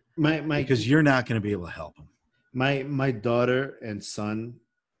teacher. Because you're not going to be able to help them. My daughter and son,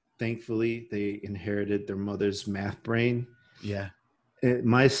 thankfully, they inherited their mother's math brain. Yeah.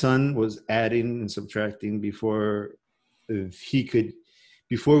 My son was adding and subtracting before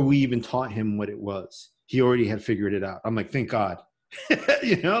we even taught him what it was. He already had figured it out. I'm like, thank God.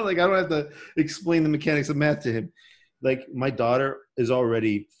 I don't have to explain the mechanics of math to him. Like my daughter is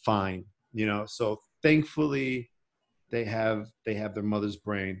already fine, so thankfully they have their mother's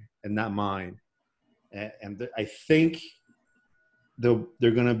brain and not mine. And I think they're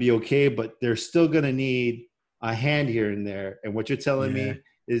going to be okay, but they're still going to need a hand here and there. And what you're telling me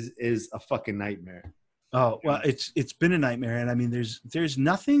is a fucking nightmare. Oh, well, it's been a nightmare. And I mean, there's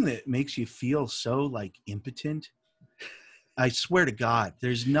nothing that makes you feel so like impotent. I swear to God,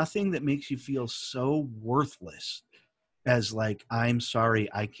 there's nothing that makes you feel so worthless as like, I'm sorry,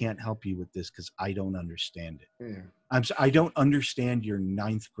 I can't help you with this because I don't understand it. Yeah. I don't understand your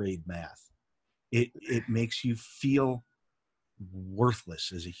 9th grade math. it makes you feel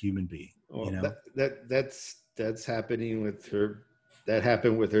worthless as a human being. Well, You know, that's happening with her. That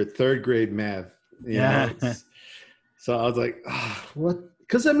happened with her third grade math. yeah, So I was like, what?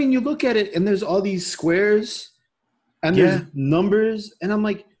 Because I mean, you look at it and there's all these squares and there's yeah, numbers, and I'm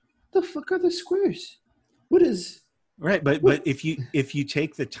like, the fuck are the squares? What is right. But what? if you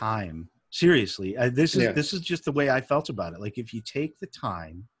take the time seriously, this Yeah. is just the way I felt about it. Like if you take the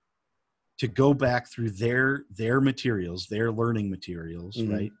time to go back through their materials, their learning materials,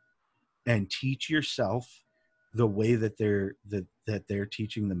 Mhm. right, and teach yourself the way that they're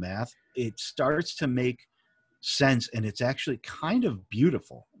teaching the math, it starts to make sense, and it's actually kind of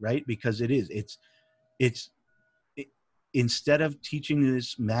beautiful, right? Because it's it, instead of teaching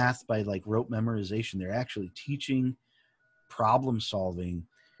this math by like rote memorization, they're actually teaching problem solving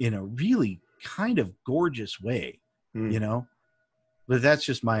in a really kind of gorgeous way, Mm. you know. But that's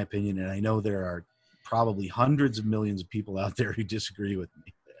just my opinion, and I know there are probably hundreds of millions of people out there who disagree with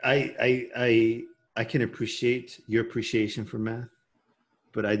me. I can appreciate your appreciation for math,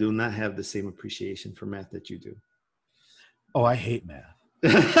 but I do not have the same appreciation for math that you do. Oh, I hate math.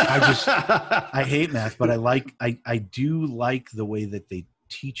 I hate math, but I do like the way that they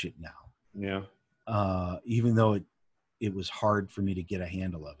teach it now. Yeah. Even though it was hard for me to get a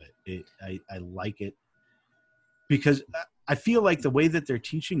handle of it. I like it because I feel like the way that they're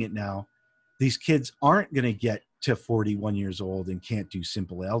teaching it now, these kids aren't going to get to 41 years old and can't do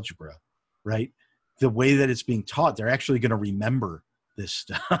simple algebra, right? The way that it's being taught, they're actually going to remember this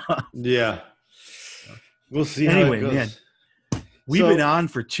stuff. Yeah. We'll see Anyway, how it goes. man, we've been on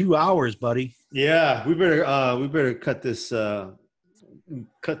for 2 hours, buddy. Yeah, we better cut this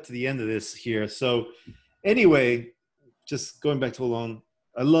cut to the end of this here. So anyway, just going back to Alone,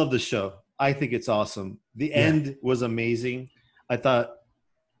 I love the show. I think it's awesome. The end was amazing. I thought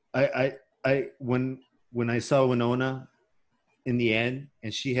I when I saw Winona in the end,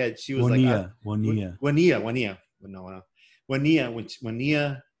 and she was Juanita. When Nia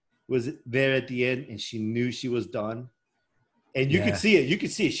was there at the end and she knew she was done, and you could see it. You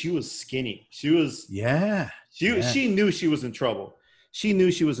could see it. She was skinny. She knew she was in trouble. She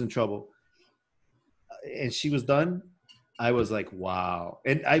knew she was in trouble, and she was done. I was like, wow.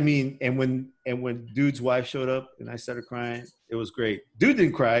 And I mean, and when dude's wife showed up and I started crying, it was great. Dude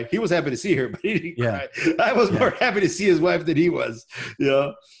didn't cry. He was happy to see her, but he didn't cry. I was more happy to see his wife than he was, you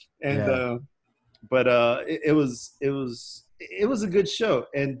know? And, but it was a good show.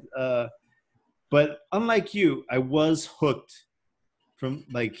 And, but unlike you, I was hooked from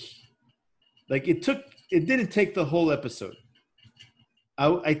like it didn't take the whole episode.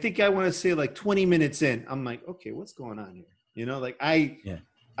 I think I want to say like 20 minutes in, I'm like, okay, what's going on here? You know, like I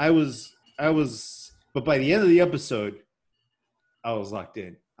was, but by the end of the episode, I was locked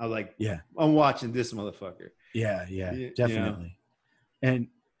in. I was like, I'm watching this motherfucker. Yeah, definitely. You know? And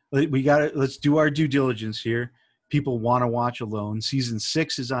let's do our due diligence here. People want to watch Alone. Season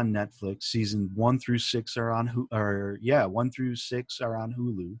 6 is on Netflix. Season 1 through 6 are on 1 through 6 are on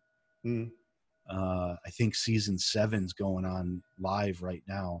Hulu. Mm. I think season 7's going on live right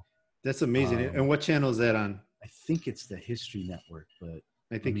now. That's amazing. And what channel is that on? I think it's the History Network, but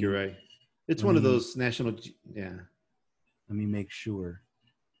I think you're right. It's one of those national. Yeah. Let me make sure.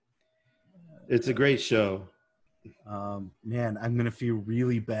 It's a great show. Man, I'm gonna feel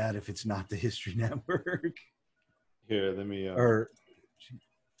really bad if it's not the History Network. Here, let me.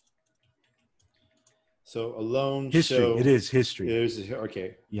 So Alone History. Show. It is History. It is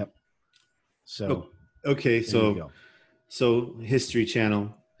okay. Yep. So okay, so History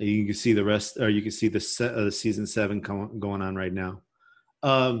Channel. You can see the rest, or you can see the season 7 going on right now.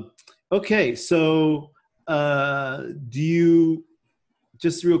 Okay, so do you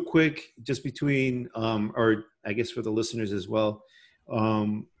just real quick, just between, or I guess for the listeners as well,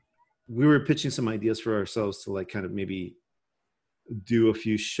 we were pitching some ideas for ourselves to like kind of maybe do a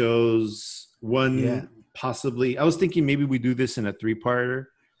few shows. Possibly, I was thinking maybe we do this in a 3-parter.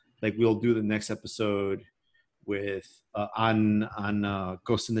 Like we'll do the next episode with on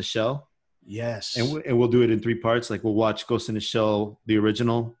Ghost in the Shell. Yes. And we'll do it in 3 parts. Like we'll watch Ghost in the Shell, the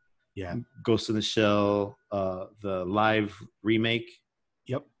original. Yeah. Ghost in the Shell, the live remake.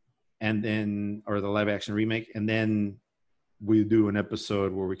 Yep. And then, or the live action remake. And then we do an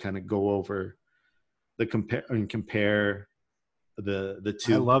episode where we kind of go over the compare the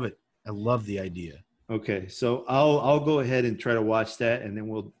two. I love it. I love the idea. Okay, so I'll go ahead and try to watch that, and then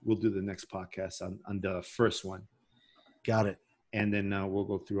we'll do the next podcast on the first one. Got it. And then we'll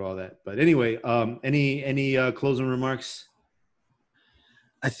go through all that. But anyway, any closing remarks?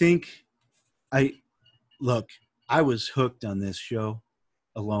 I think I was hooked on this show.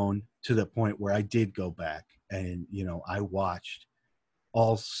 Alone to the point where I did go back and, I watched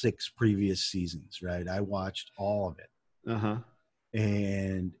all 6 previous seasons, right? I watched all of it. Uh-huh.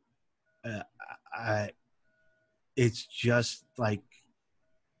 And I it's just like,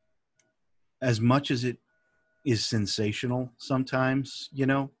 as much as it is sensational sometimes,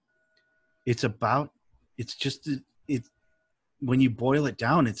 it's just it when you boil it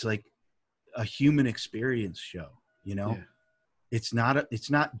down, it's like a human experience show. Yeah. It's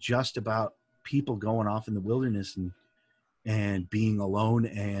not just about people going off in the wilderness and being alone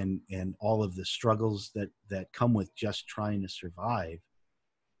and all of the struggles that come with just trying to survive.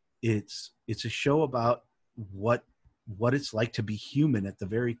 It's a show about what it's like to be human at the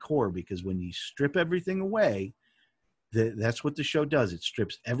very core, because when you strip everything away, that's what the show does. It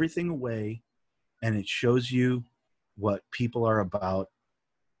strips everything away, and it shows you what people are about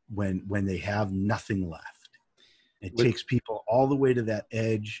when they have nothing left. It takes people all the way to that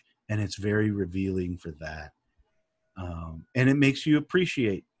edge, and it's very revealing for that. And it makes you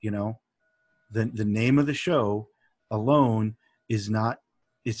appreciate, the name of the show alone is not,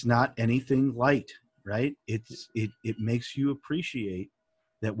 it's not anything light, right? It makes you appreciate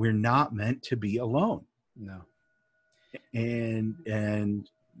that we're not meant to be alone. No. And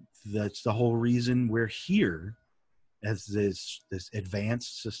that's the whole reason we're here as this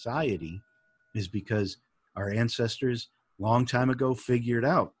advanced society, is because our ancestors long time ago figured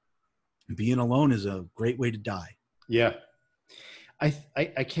out being alone is a great way to die. Yeah. I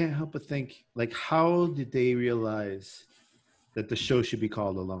can't help but think, like, how did they realize that the show should be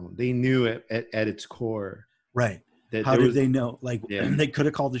called Alone? They knew it at its core. Right. That how did they know? Like, they could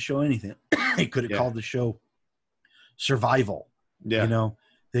have called the show anything. They could have called the show Survival. Yeah.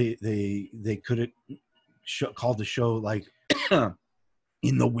 They could have called the show like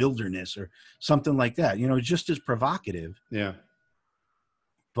In the Wilderness or something like that, just as provocative. Yeah.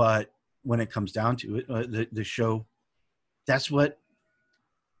 But when it comes down to it, the show, that's why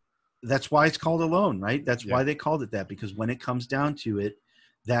it's called Alone, right? That's why they called it that, because when it comes down to it,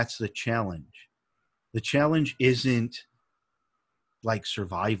 that's the challenge. The challenge isn't like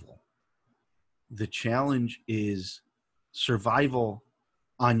survival. The challenge is survival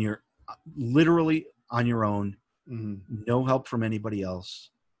literally on your own. Mm-hmm. No help from anybody else,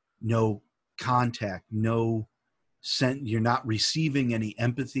 no contact, you're not receiving any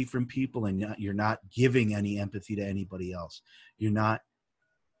empathy from people, and you're not giving any empathy to anybody else. You're not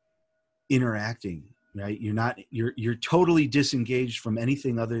interacting, right? You're totally disengaged from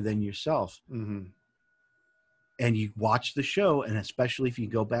anything other than yourself. Mm-hmm. And you watch the show, and especially if you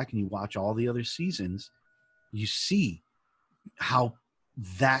go back and you watch all the other seasons, you see how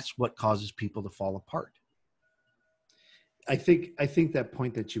that's what causes people to fall apart. I think that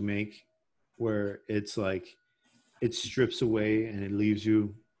point that you make, where it's like it strips away and it leaves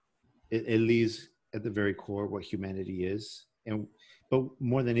you, it leaves at the very core what humanity is. But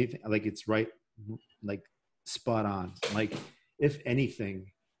more than anything, like, it's right, like spot on. Like, if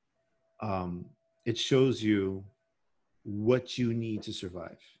anything, it shows you what you need to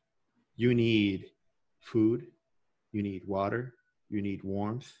survive. You need food, you need water, you need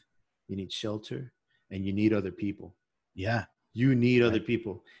warmth, you need shelter, and you need other people. Yeah. You need other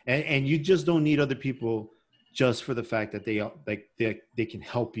people. And you just don't need other people just for the fact that they can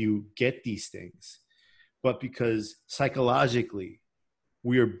help you get these things, but because psychologically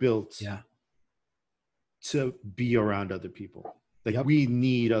we are built to be around other people. Like, we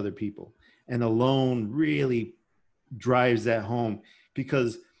need other people. And Alone really drives that home,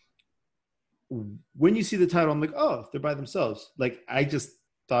 because when you see the title, I'm like, oh, they're by themselves. Like, I just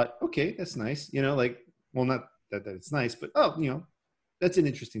thought, okay, that's nice. Like, well, not that it's nice, but that's an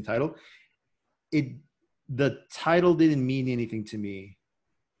interesting title. The title didn't mean anything to me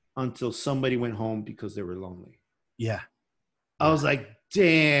until somebody went home because they were lonely. Yeah. I was like,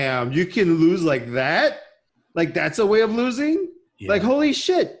 damn, you can lose like that? Like, that's a way of losing? Yeah. Like, holy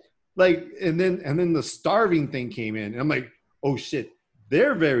shit. Like, and then the starving thing came in. And I'm like, oh shit,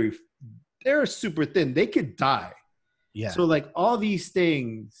 they're super thin. They could die. Yeah. So, like, all these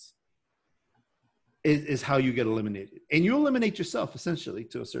things is how you get eliminated. And you eliminate yourself, essentially,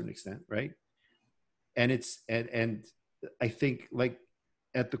 to a certain extent, right? And and I think, like,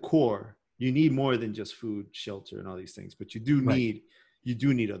 at the core, you need more than just food, shelter, and all these things. But you do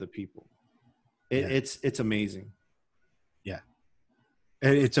need other people. It's amazing. Yeah.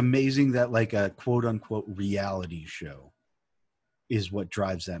 And it's amazing that, like, a quote unquote reality show is what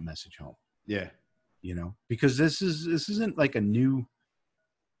drives that message home. Yeah. Because this isn't like a new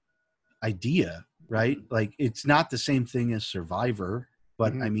idea, right? Like, it's not the same thing as Survivor,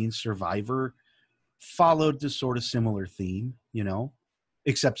 but I mean, Survivor followed this sort of similar theme,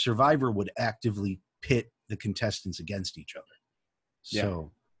 except Survivor would actively pit the contestants against each other.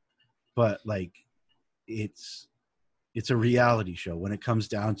 So, but like, it's a reality show when it comes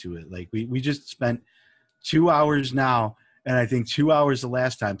down to it. Like we just spent 2 hours now, and I think 2 hours the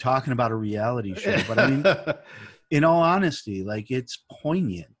last time talking about a reality show. But I mean, in all honesty, like, it's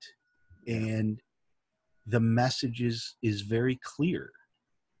poignant, and the message is very clear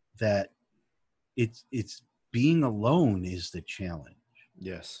that it's being alone is the challenge.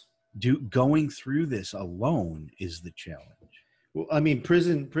 Yes. Going through this alone is the challenge. Well, I mean,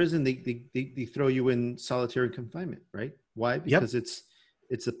 prison, they throw you in solitary confinement, right? Why? Because it's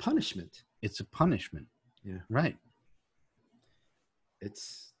a punishment. It's a punishment. Yeah. Right.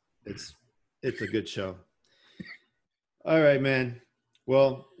 It's a good show. All right, man.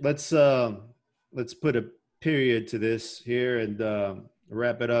 Well, let's put a period to this here and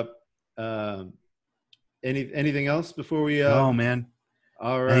wrap it up. Anything else before we? Oh, man.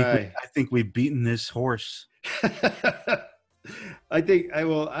 All right. I think we've beaten this horse. I think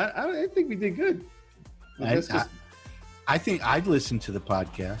we did good. I think I'd listen to the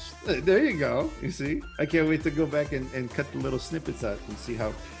podcast. There you go. You see, I can't wait to go back and cut the little snippets out and see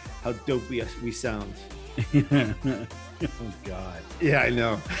how dope we sound. Oh God. Yeah, I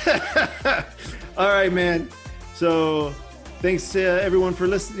know. All right, man. So thanks to everyone for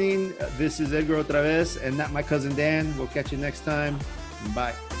listening. This is Edgar OtraVez and not my cousin Dan. We'll catch you next time.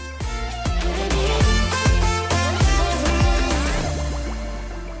 Bye.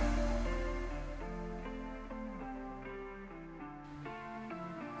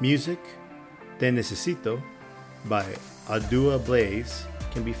 Music Te Necesito by Adua Blaze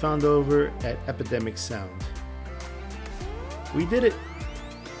can be found over at Epidemic Sound. We did it.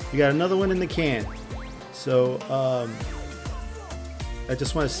 We got another one in the can. So I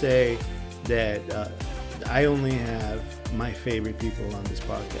just want to say that I only have my favorite people on this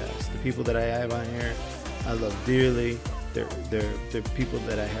podcast. The people that I have on here, I love dearly. They're people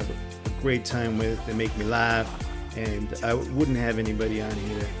that I have a great time with. They make me laugh. And I wouldn't have anybody on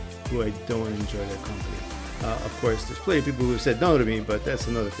here who I don't enjoy their company. Of course, there's plenty of people who have said no to me, but that's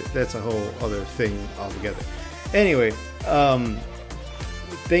another thing. That's a whole other thing altogether. Anyway,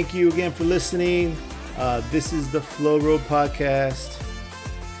 thank you again for listening. This is the Flow Road Podcast.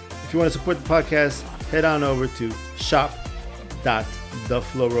 If you want to support the podcast, head on over to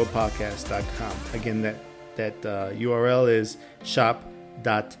shop.theflowroadpodcast.com. Again, that URL is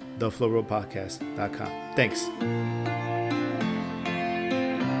shop.theflowroadpodcast.com. Thanks.